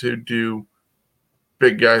needed to do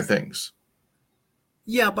big guy things.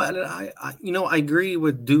 Yeah, but I agree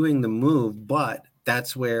with doing the move, but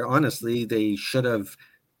that's where, honestly, he should have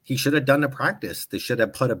done the practice. They should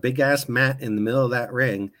have put a big-ass mat in the middle of that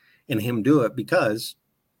ring and him do it, because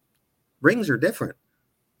rings are different.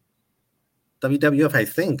 WWF, I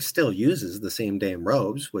think, still uses the same damn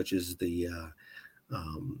ropes, which is the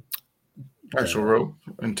actual rope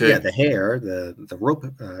and tape. Yeah, the hair, the rope.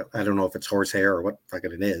 I don't know if it's horsehair or what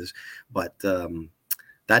fucking it is, but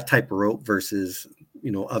that type of rope versus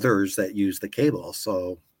others that use the cable.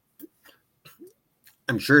 So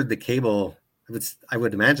I'm sure the cable. I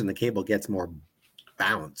would imagine the cable gets more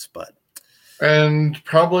bounce, and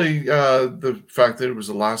probably the fact that it was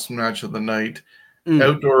the last match of the night,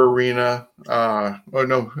 outdoor arena.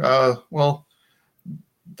 Well,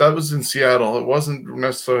 that was in Seattle. It wasn't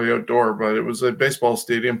necessarily outdoor, but it was a baseball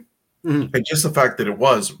stadium. And just the fact that it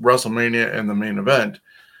was WrestleMania and the main event,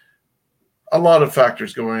 a lot of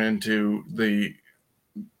factors going into the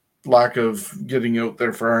lack of getting out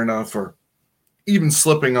there far enough or even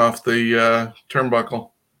slipping off the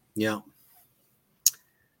turnbuckle. Yeah.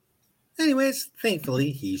 Anyways,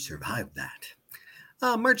 thankfully, he survived that.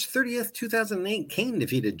 March 30th, 2008, Kane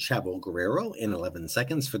defeated Chavo Guerrero in 11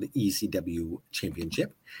 seconds for the ECW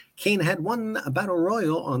Championship. Kane had won a Battle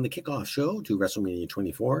Royal on the kickoff show to WrestleMania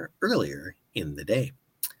 24 earlier in the day.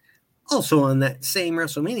 Also on that same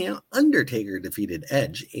WrestleMania, Undertaker defeated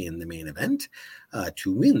Edge in the main event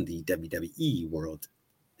to win the WWE World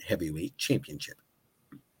Heavyweight Championship.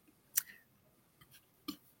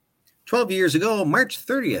 12 years ago, March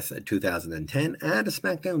 30th, 2010, at a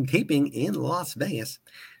SmackDown taping in Las Vegas,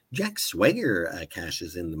 Jack Swagger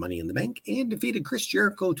cashes in the Money in the Bank and defeated Chris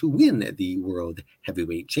Jericho to win the World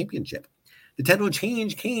Heavyweight Championship. The title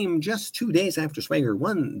change came just 2 days after Swagger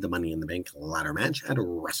won the Money in the Bank ladder match at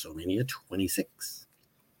WrestleMania 26.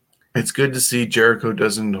 It's good to see Jericho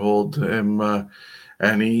doesn't hold him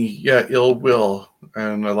any ill will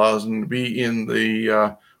and allows him to be in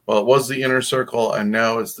the it was the Inner Circle, and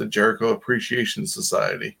now it's the Jericho Appreciation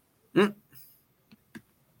Society.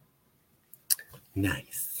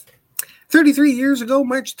 Nice. 33 years ago,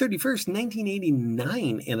 March 31st,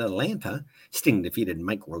 1989, in Atlanta, Sting defeated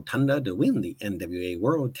Mike Rotunda to win the NWA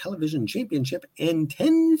World Television Championship and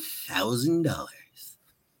 $10,000.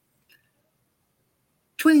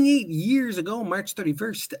 28 years ago, March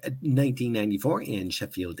 31st, 1994, in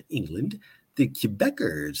Sheffield, England, the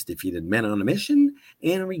Quebecers defeated Men on a Mission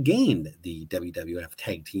and regained the WWF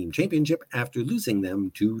Tag Team Championship after losing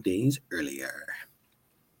them 2 days earlier.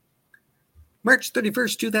 March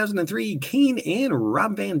 31st, 2003, Kane and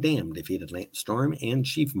Rob Van Dam defeated Lance Storm and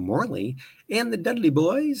Chief Morley and the Dudley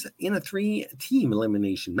Boys in a 3-team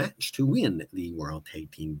elimination match to win the World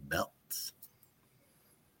Tag Team belts.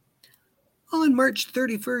 On March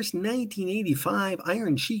 31st, 1985,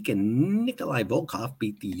 Iron Sheik and Nikolai Volkov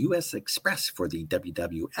beat the U.S. Express for the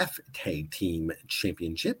WWF Tag Team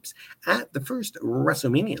Championships at the first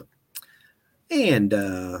WrestleMania. And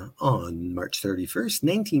on March 31st,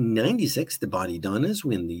 1996, the Body Donnas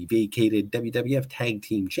win the vacated WWF Tag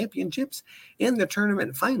Team Championships in the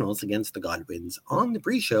tournament finals against the Godwins on the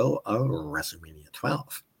pre-show of WrestleMania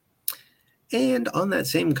 12. And on that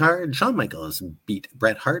same card, Shawn Michaels beat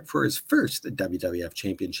Bret Hart for his first WWF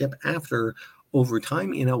Championship after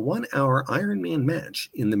overtime in a 1-hour Iron Man match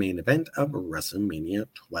in the main event of WrestleMania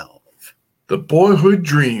 12. The boyhood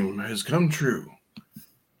dream has come true.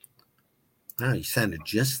 Wow, you sounded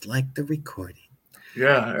just like the recording.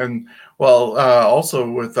 Yeah, and well,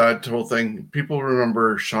 also with that whole thing, people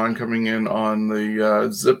remember Shawn coming in on the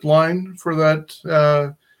zip line for that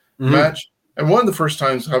match. And one of the first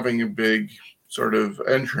times having a big sort of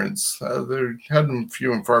entrance. There had them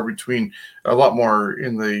few and far between, a lot more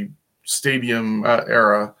in the stadium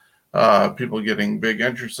era, people getting big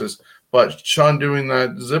entrances. But Shawn doing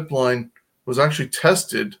that zip line was actually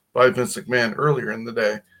tested by Vince McMahon earlier in the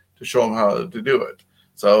day to show him how to do it.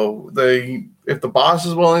 So if the boss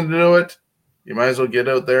is willing to do it, you might as well get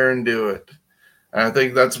out there and do it. And I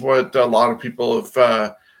think that's what a lot of people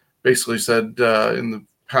have basically said in the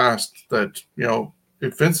past, that, you know,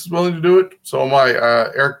 if Vince is willing to do it, so am I.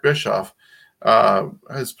 Eric Bischoff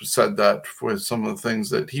has said that with some of the things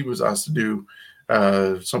that he was asked to do,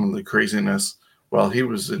 some of the craziness while he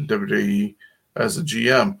was in WWE as a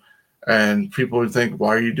GM. And people would think,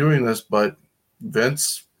 why are you doing this? But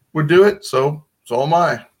Vince would do it, so am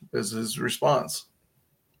I, is his response.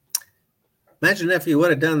 Imagine if he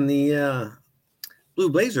would have done the Blue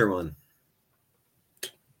Blazer one.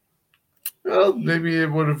 Well, maybe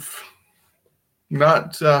it would have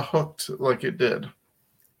not hooked like it did.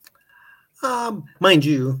 Mind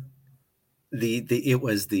you, it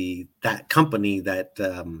was that company that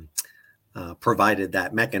provided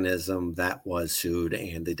that mechanism that was sued,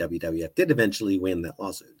 and the WWF did eventually win that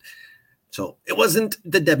lawsuit. So it wasn't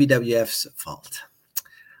the WWF's fault.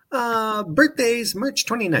 Birthdays, March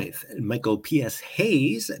 29th. Michael P.S.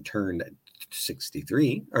 Hayes turned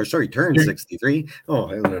 63. Oh,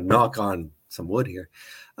 I'm going to knock on some wood here.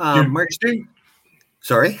 March.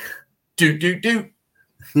 Sorry? If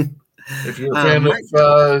you're a fan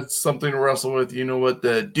of something to wrestle with, you know what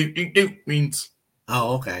the do means.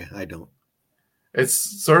 Oh, okay. I don't.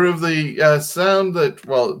 It's sort of the sound that,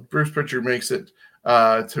 well, Bruce Pritchard makes it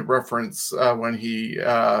to reference when he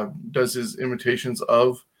does his imitations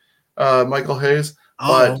of Michael Hayes.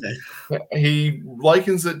 Oh, but okay. He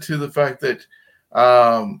likens it to the fact that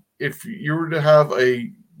if you were to have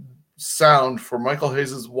a sound for Michael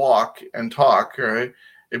Hayes' walk and talk, right,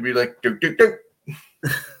 it'd be like, do, do, do.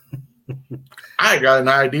 I got an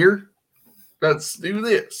idea. Let's do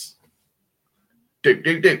this. Do,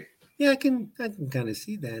 do, do. Yeah, I can kind of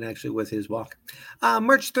see that actually with his walk.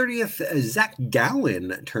 March 30th, Zach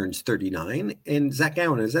Gowen turns 39. And Zach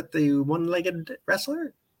Gowen, is that the one-legged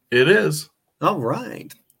wrestler? It is. All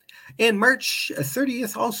right. And March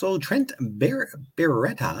 30th, also Trent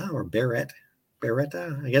Beretta, or Beretta,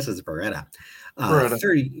 I guess it's Beretta.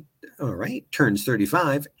 30. All right, turns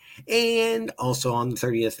 35. And also on the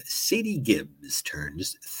 30th, Sadie Gibbs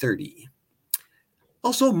turns 30.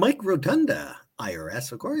 Also, Mike Rotunda,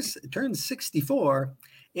 IRS, of course, turns 64,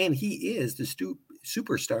 and he is the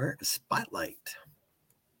Superstar Spotlight.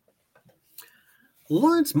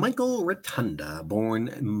 Lawrence Michael Rotunda,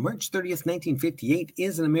 born March 30th, 1958,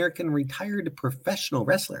 is an American retired professional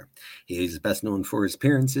wrestler. He is best known for his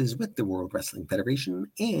appearances with the World Wrestling Federation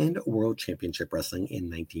and World Championship Wrestling in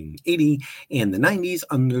 1980 and the 90s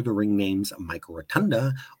under the ring names Michael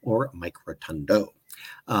Rotunda or Mike Rotundo.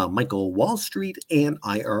 Michael Wall Street and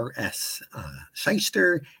IRS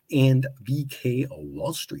Shyster and VK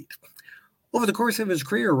Wall Street. Over the course of his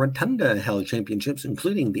career, Rotunda held championships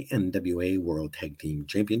including the NWA World Tag Team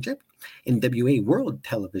Championship, NWA World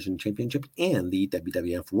Television Championship, and the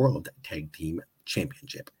WWF World Tag Team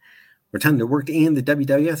Championship. Rotunda worked in the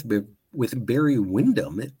WWF with Barry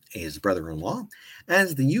Windham, his brother-in-law,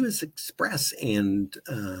 as the U.S. Express and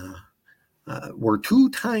were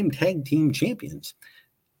two-time tag team champions.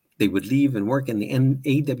 They would leave and work in the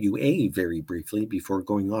AWA very briefly before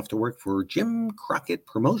going off to work for Jim Crockett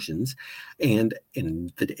Promotions and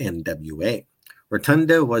in the NWA.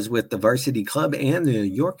 Rotunda was with the Varsity Club and the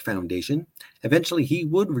York Foundation. Eventually, he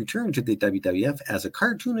would return to the WWF as a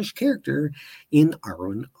cartoonish character in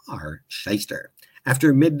R&R Shyster.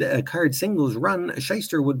 After a mid-card singles run,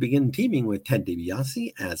 Shyster would begin teaming with Ted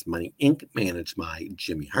DiBiase as Money Inc., managed by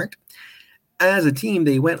Jimmy Hart. As a team,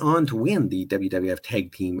 they went on to win the WWF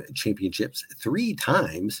Tag Team Championships 3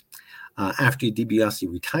 times. After DiBiase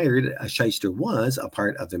retired, Shyster was a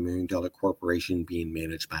part of the $1 Million Corporation being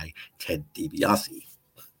managed by Ted DiBiase.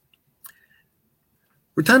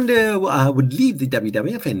 Rotunda would leave the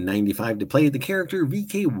WWF in '95 to play the character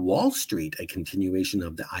VK Wall Street, a continuation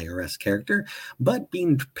of the IRS character, but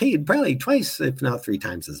being paid probably twice, if not 3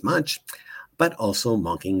 times as much, but also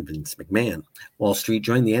mocking Vince McMahon. Wall Street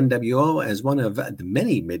joined the NWO as one of the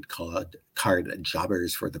many mid-card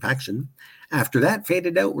jobbers for the faction. After that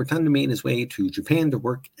faded out, Rotunda made his way to Japan to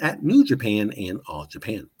work at New Japan and All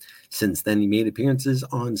Japan. Since then, he made appearances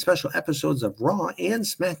on special episodes of Raw and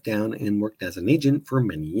SmackDown and worked as an agent for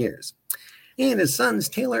many years. And his sons,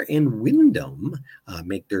 Taylor and Wyndham,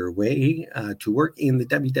 make their way to work in the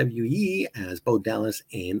WWE as Bo Dallas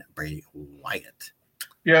and Bray Wyatt.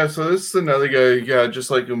 Yeah, so this is another guy,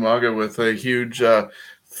 just like Umaga, with a huge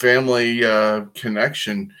family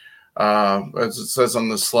connection. As it says on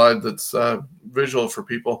the slide that's visual for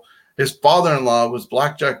people, his father-in-law was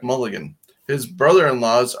Blackjack Mulligan. His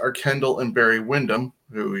brother-in-laws are Kendall and Barry Windham,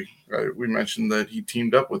 who we mentioned that he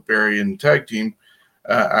teamed up with Barry in tag team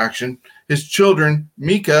action. His children,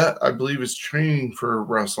 Mika, I believe, is training for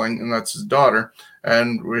wrestling, and that's his daughter.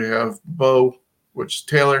 And we have Bo, which is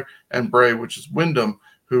Taylor, and Bray, which is Windham,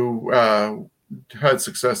 who had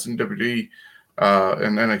success in WWE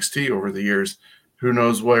and NXT over the years. Who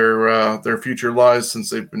knows where their future lies since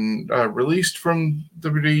they've been released from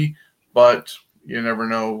WWE, but you never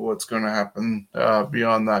know what's going to happen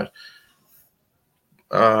beyond that.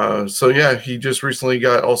 So yeah, he just recently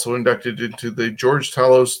got also inducted into the George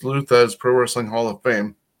Talos Luthez Pro Wrestling Hall of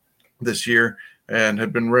Fame this year and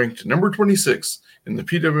had been ranked number 26 in the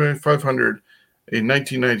PWA 500 in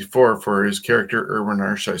 1994 for his character Erwin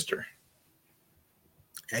R. Shyster.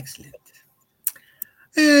 Excellent.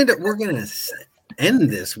 And we're going to end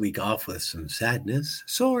this week off with some sadness.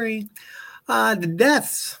 Sorry. The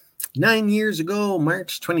deaths. 9 years ago,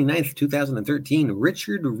 March 29th, 2013,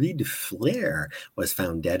 Richard Reed Flair was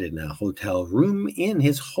found dead in a hotel room in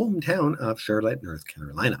his hometown of Charlotte, North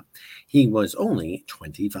Carolina. He was only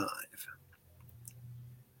 25.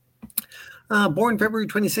 Born February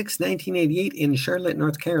 26, 1988 in Charlotte,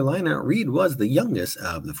 North Carolina, Reed was the youngest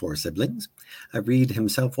of the 4 siblings. Reed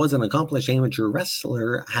himself was an accomplished amateur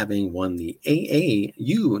wrestler, having won the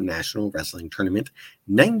AAU National Wrestling Tournament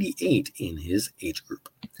 98 in his age group.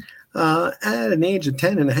 At an age of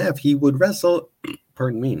 10 and a half, he would wrestle,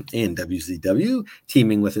 in WCW,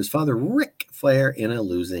 teaming with his father, Ric Flair, in a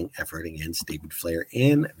losing effort against David Flair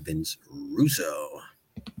and Vince Russo.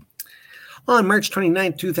 On March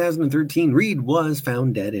 29, 2013, Reed was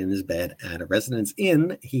found dead in his bed at a residence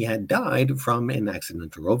inn. He had died from an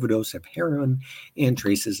accidental overdose of heroin and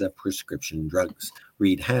traces of prescription drugs.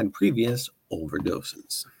 Reed had previous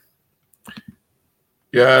overdoses.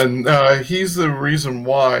 Yeah, and he's the reason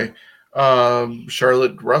why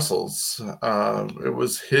Charlotte wrestles. It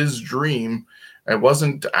was his dream. It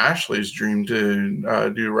wasn't Ashley's dream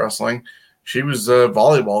to do wrestling. She was a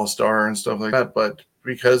volleyball star and stuff like that, but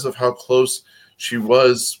because of how close she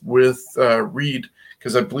was with Reed,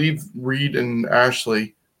 because I believe Reed and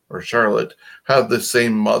Ashley, or Charlotte, had the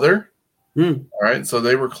same mother. All right, so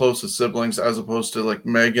they were close as siblings, as opposed to like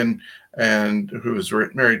Megan, and who was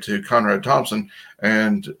married to Conrad Thompson,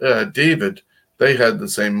 and David. They had the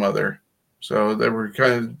same mother, so they were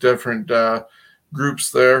kind of different groups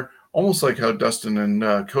there, almost like how Dustin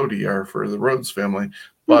and Cody are for the Rhodes family.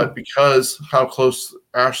 But because how close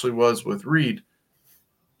Ashley was with Reed,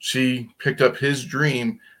 she picked up his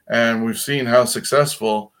dream, and we've seen how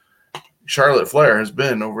successful Charlotte Flair has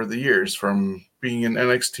been over the years, from being in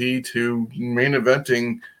NXT to main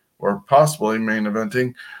eventing, or possibly main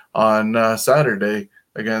eventing, on Saturday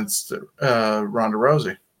against Ronda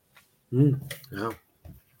Rousey. Yeah.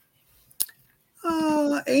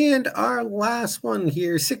 And our last one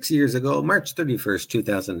here, 6 years ago, March 31st,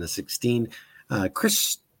 2016,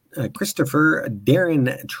 Christopher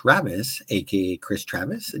Darren Travis, a.k.a. Chris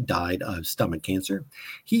Travis, died of stomach cancer.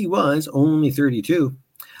 He was only 32.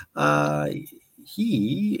 I'm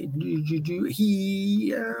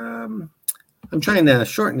trying to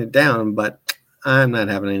shorten it down, but I'm not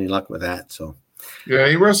having any luck with that. So, yeah,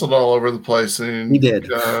 he wrestled all over the place, and he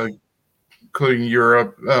did, including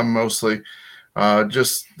Europe mostly.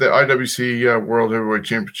 Just the IWC World Heavyweight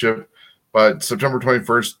Championship, But September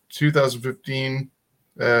 21st, 2015,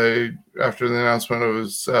 after the announcement of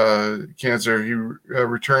his cancer, he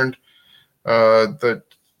returned that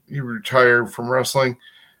he retired from wrestling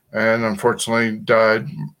and unfortunately died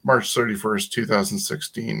March 31st,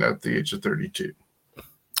 2016 at the age of 32.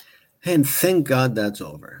 And thank God that's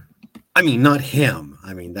over. I mean, not him.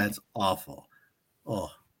 I mean, that's awful.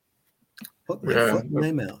 Oh, put my foot in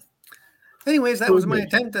my mouth. Anyways, that was my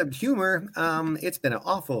attempt at humor. It's been an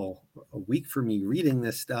awful week for me reading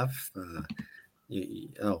this stuff.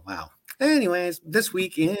 Oh, wow. Anyways, this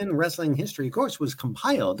week in wrestling history, of course, was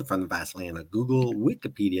compiled from the vast land of Google,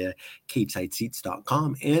 Wikipedia,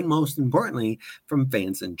 CageSideSeats.com, and most importantly, from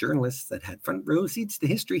fans and journalists that had front row seats to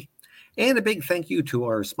history. And a big thank you to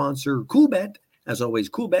our sponsor, Coolbet. As always,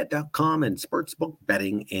 coolbet.com and sportsbook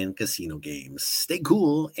betting and casino games. Stay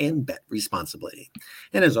cool and bet responsibly.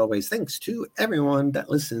 And as always, thanks to everyone that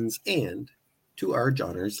listens and to our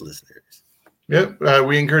Johners listeners. Yep,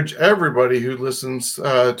 we encourage everybody who listens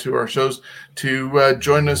to our shows to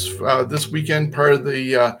join us this weekend, part of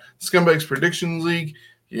the Scumbags Predictions League.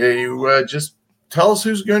 Yeah, you just tell us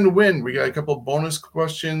who's going to win. We got a couple of bonus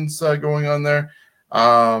questions going on there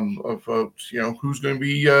about who's going to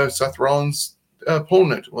be Seth Rollins'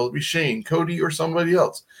 opponent. Will it be Shane, Cody, or somebody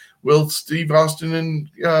else? Will Steve Austin and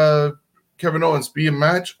Kevin Owens be a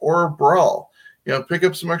match or a brawl? Pick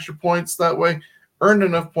up some extra points that way. Earn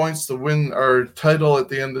enough points to win our title at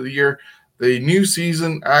the end of the year. The new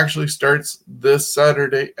season actually starts this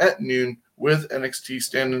Saturday at noon with NXT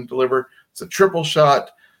Stand and Deliver. It's a triple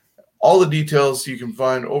shot. All the details you can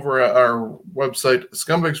find over at our website,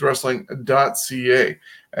 scumbagswrestling.ca.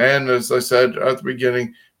 And as I said at the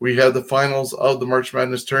beginning, we had the finals of the March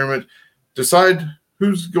Madness tournament. Decide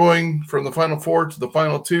who's going from the final four to the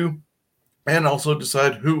final two, and also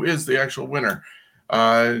decide who is the actual winner.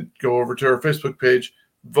 Go over to our Facebook page,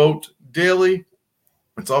 vote daily.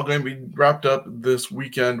 It's all going to be wrapped up this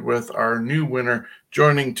weekend with our new winner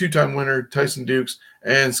joining two-time winner Tyson Dukes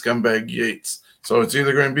and Scumbag Yates. So it's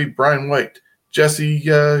either going to be Brian White, Jesse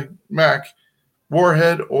Mack,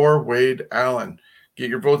 Warhead, or Wade Allen. Get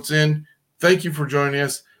your votes in. Thank you for joining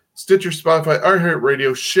us. Stitcher, Spotify,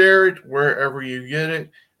 iHeartRadio, share it wherever you get it.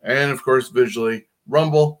 And, of course, visually,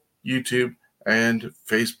 Rumble, YouTube, and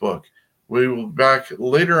Facebook. We will be back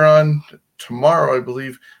later on tomorrow, I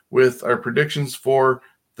believe, with our predictions for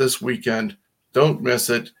this weekend. Don't miss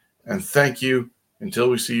it. And thank you until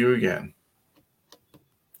we see you again.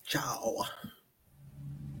 Ciao.